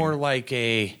seemed team. more like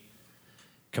a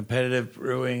competitive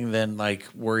brewing than like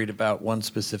worried about one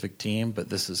specific team. But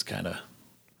this is kind of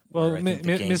Well, I think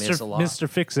the game is a lot. Mr.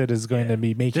 Fix-It is going to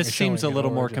be making This seems a showing in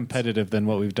little more Origins. competitive than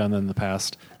what we've done in the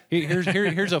past.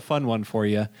 Here's a fun one for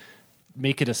you.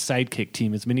 Make it a sidekick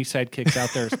team. As many sidekicks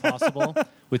out there as possible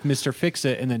with Mr.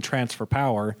 Fix-It, and then transfer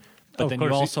power. But Of then you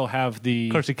course also have the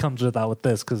Of course, he comes with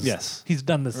this because Yes. he's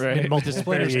done this Right. in multiple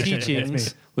Splinter's variations against me.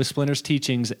 teachings with Splinter's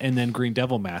teachings, and then Green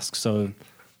Devil Mask. So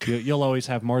you'll always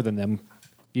have more than them.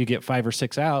 You get 5 or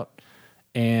 6 out,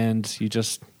 and you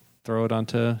just throw it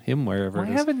onto him wherever Why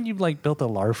it is. haven't you built a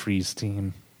Larfreeze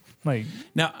team?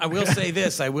 Now, I will say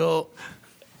this. I will,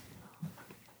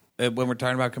 when we're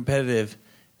talking about competitive,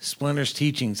 Splinter's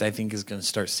teachings, I think, is going to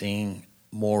start seeing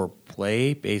more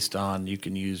play based on you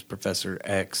can use Professor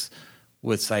X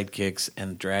with sidekicks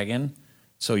and dragon,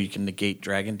 so you can negate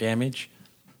dragon damage.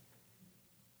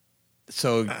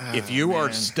 So if you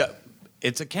are stuck,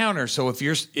 it's a counter. So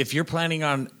if you're planning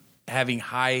on having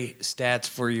high stats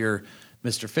for your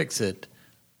Mr. Fix-It,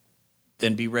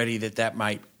 then be ready that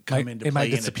might come into it might play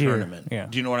in a disappear. tournament. Yeah.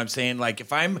 Do you know what I'm saying? Like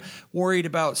if I'm worried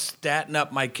about statting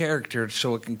up my character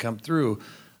so it can come through,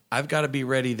 I've got to be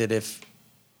ready that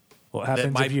What that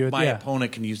happens my, if you? my yeah.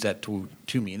 opponent can use that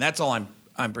to me, and that's all I'm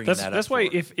bringing that up. That's why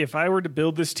for. if I were to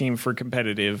build this team for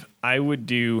competitive, I would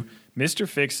do Mr.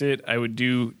 Fix-It, I would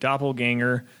do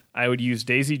Doppelganger, I would use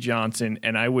Daisy Johnson,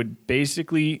 and I would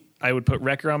put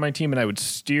Wrecker on my team, and I would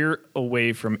steer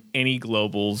away from any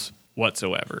globals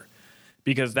whatsoever.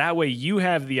 Because that way you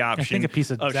have the option a piece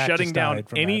of Zach shutting just down died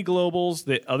from any that. globals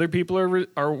that other people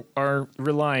are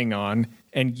relying on,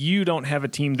 and you don't have a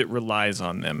team that relies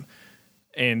on them.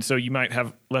 And so you might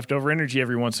have leftover energy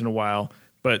every once in a while,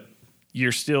 but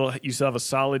you still have a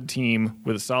solid team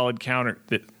with a solid counter,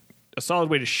 a solid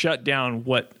way to shut down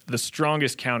what the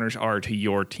strongest counters are to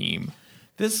your team.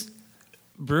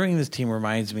 Brewing this team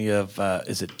reminds me of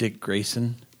is it Dick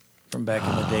Grayson from back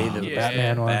in the day, the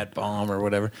Batman one. Bat Bomb or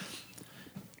whatever.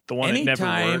 the one that never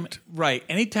worked. Right.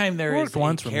 Anytime there Worked is a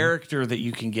once for me. character that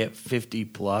you can get 50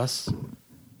 plus,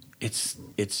 it's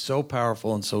so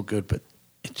powerful and so good, but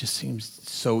it just seems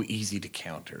so easy to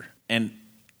counter and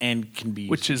can be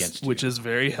which used against is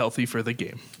very healthy for the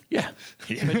game. yeah.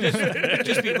 But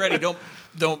just be ready.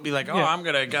 Don't be like, oh, I'm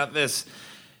gonna got this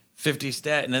 50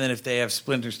 stat, and then if they have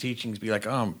Splinter's teachings, be like,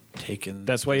 oh, I'm taking.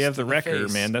 That's why you have the wrecker,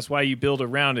 face. man. That's why you build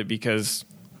around it, because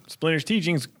Splinter's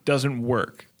teachings doesn't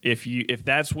work. If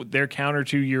that's what their counter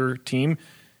to your team,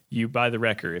 you buy the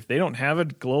wrecker. If they don't have a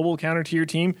global counter to your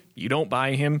team, you don't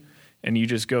buy him, and you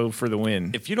just go for the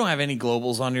win. If you don't have any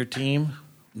globals on your team,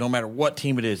 no matter what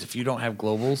team it is, if you don't have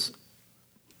globals,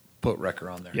 put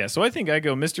wrecker on there. Yeah, so I think I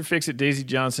go Mr. Fix-It, Daisy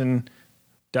Johnson,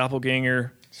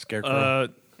 Doppelganger, Scarecrow.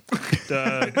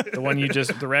 the one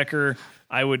the wrecker.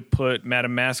 I would put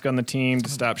Madame Mask on the team to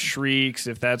stop shrieks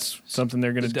if that's something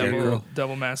they're going to do.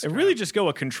 Double mask. And really just go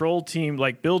a control team,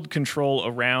 like build control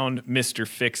around Mr.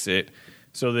 Fix-It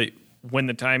so that when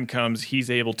the time comes, he's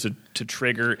able to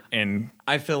trigger and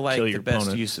I feel like kill the your best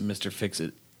opponent. use of Mr.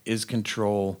 Fix-It is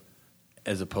control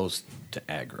as opposed to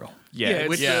aggro.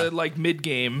 It's like mid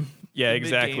game. Yeah,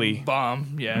 exactly.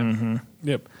 Bomb. Yeah.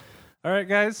 Yep. All right,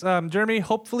 guys. Jeremy,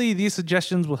 hopefully these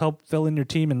suggestions will help fill in your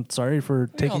team. And sorry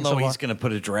for I taking don't so know long. he's going to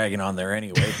put a dragon on there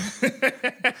anyway.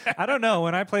 I don't know.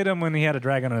 When I played him when he had a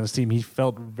dragon on his team, he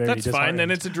felt very That's fine. Then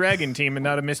disheartened. it's a dragon team and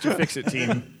not a Mr. Fix-It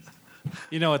team.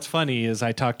 You know what's funny is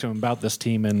I talked to him about this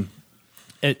team, and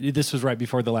this was right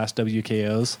before the last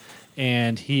WKOs,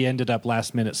 and he ended up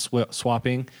last minute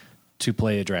swapping to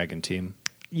play a dragon team.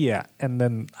 Yeah. And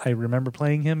then I remember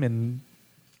playing him, and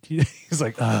he's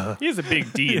like, He is a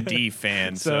big D&D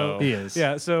fan, so He is.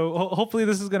 Yeah, so hopefully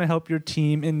this is going to help your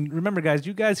team. And remember, guys,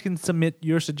 you guys can submit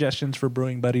your suggestions for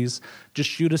Brewing Buddies. Just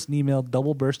shoot us an email,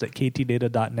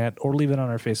 doubleburst@ktdata.net, or leave it on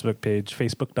our Facebook page,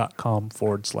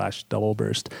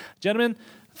 facebook.com/doubleburst. Gentlemen,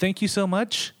 thank you so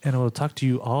much, and we'll talk to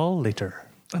you all later.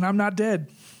 And I'm not dead.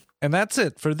 And that's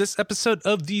it for this episode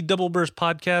of the Double Burst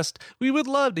Podcast. We would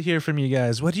love to hear from you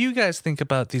guys. What do you guys think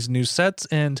about these new sets?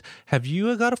 And have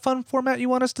you got a fun format you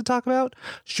want us to talk about?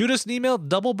 Shoot us an email,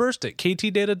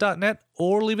 doubleburst@ktdata.net,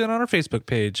 or leave it on our Facebook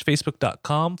page,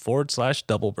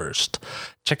 facebook.com/doubleburst.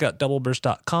 Check out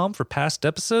doubleburst.com for past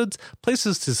episodes,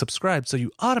 places to subscribe so you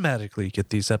automatically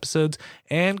get these episodes,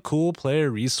 and cool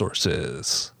player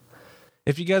resources.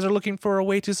 If you guys are looking for a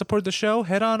way to support the show,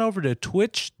 head on over to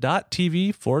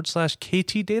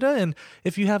twitch.tv/KTData. And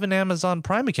if you have an Amazon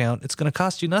Prime account, it's going to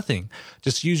cost you nothing.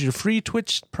 Just use your free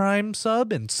Twitch Prime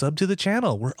sub and sub to the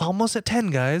channel. We're almost at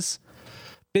 10, guys.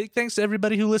 Big thanks to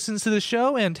everybody who listens to the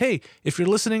show. And hey, if you're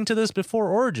listening to this before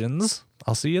Origins,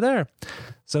 I'll see you there.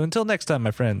 So until next time,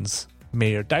 my friends,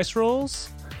 may your dice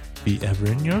rolls be ever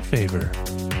in your favor.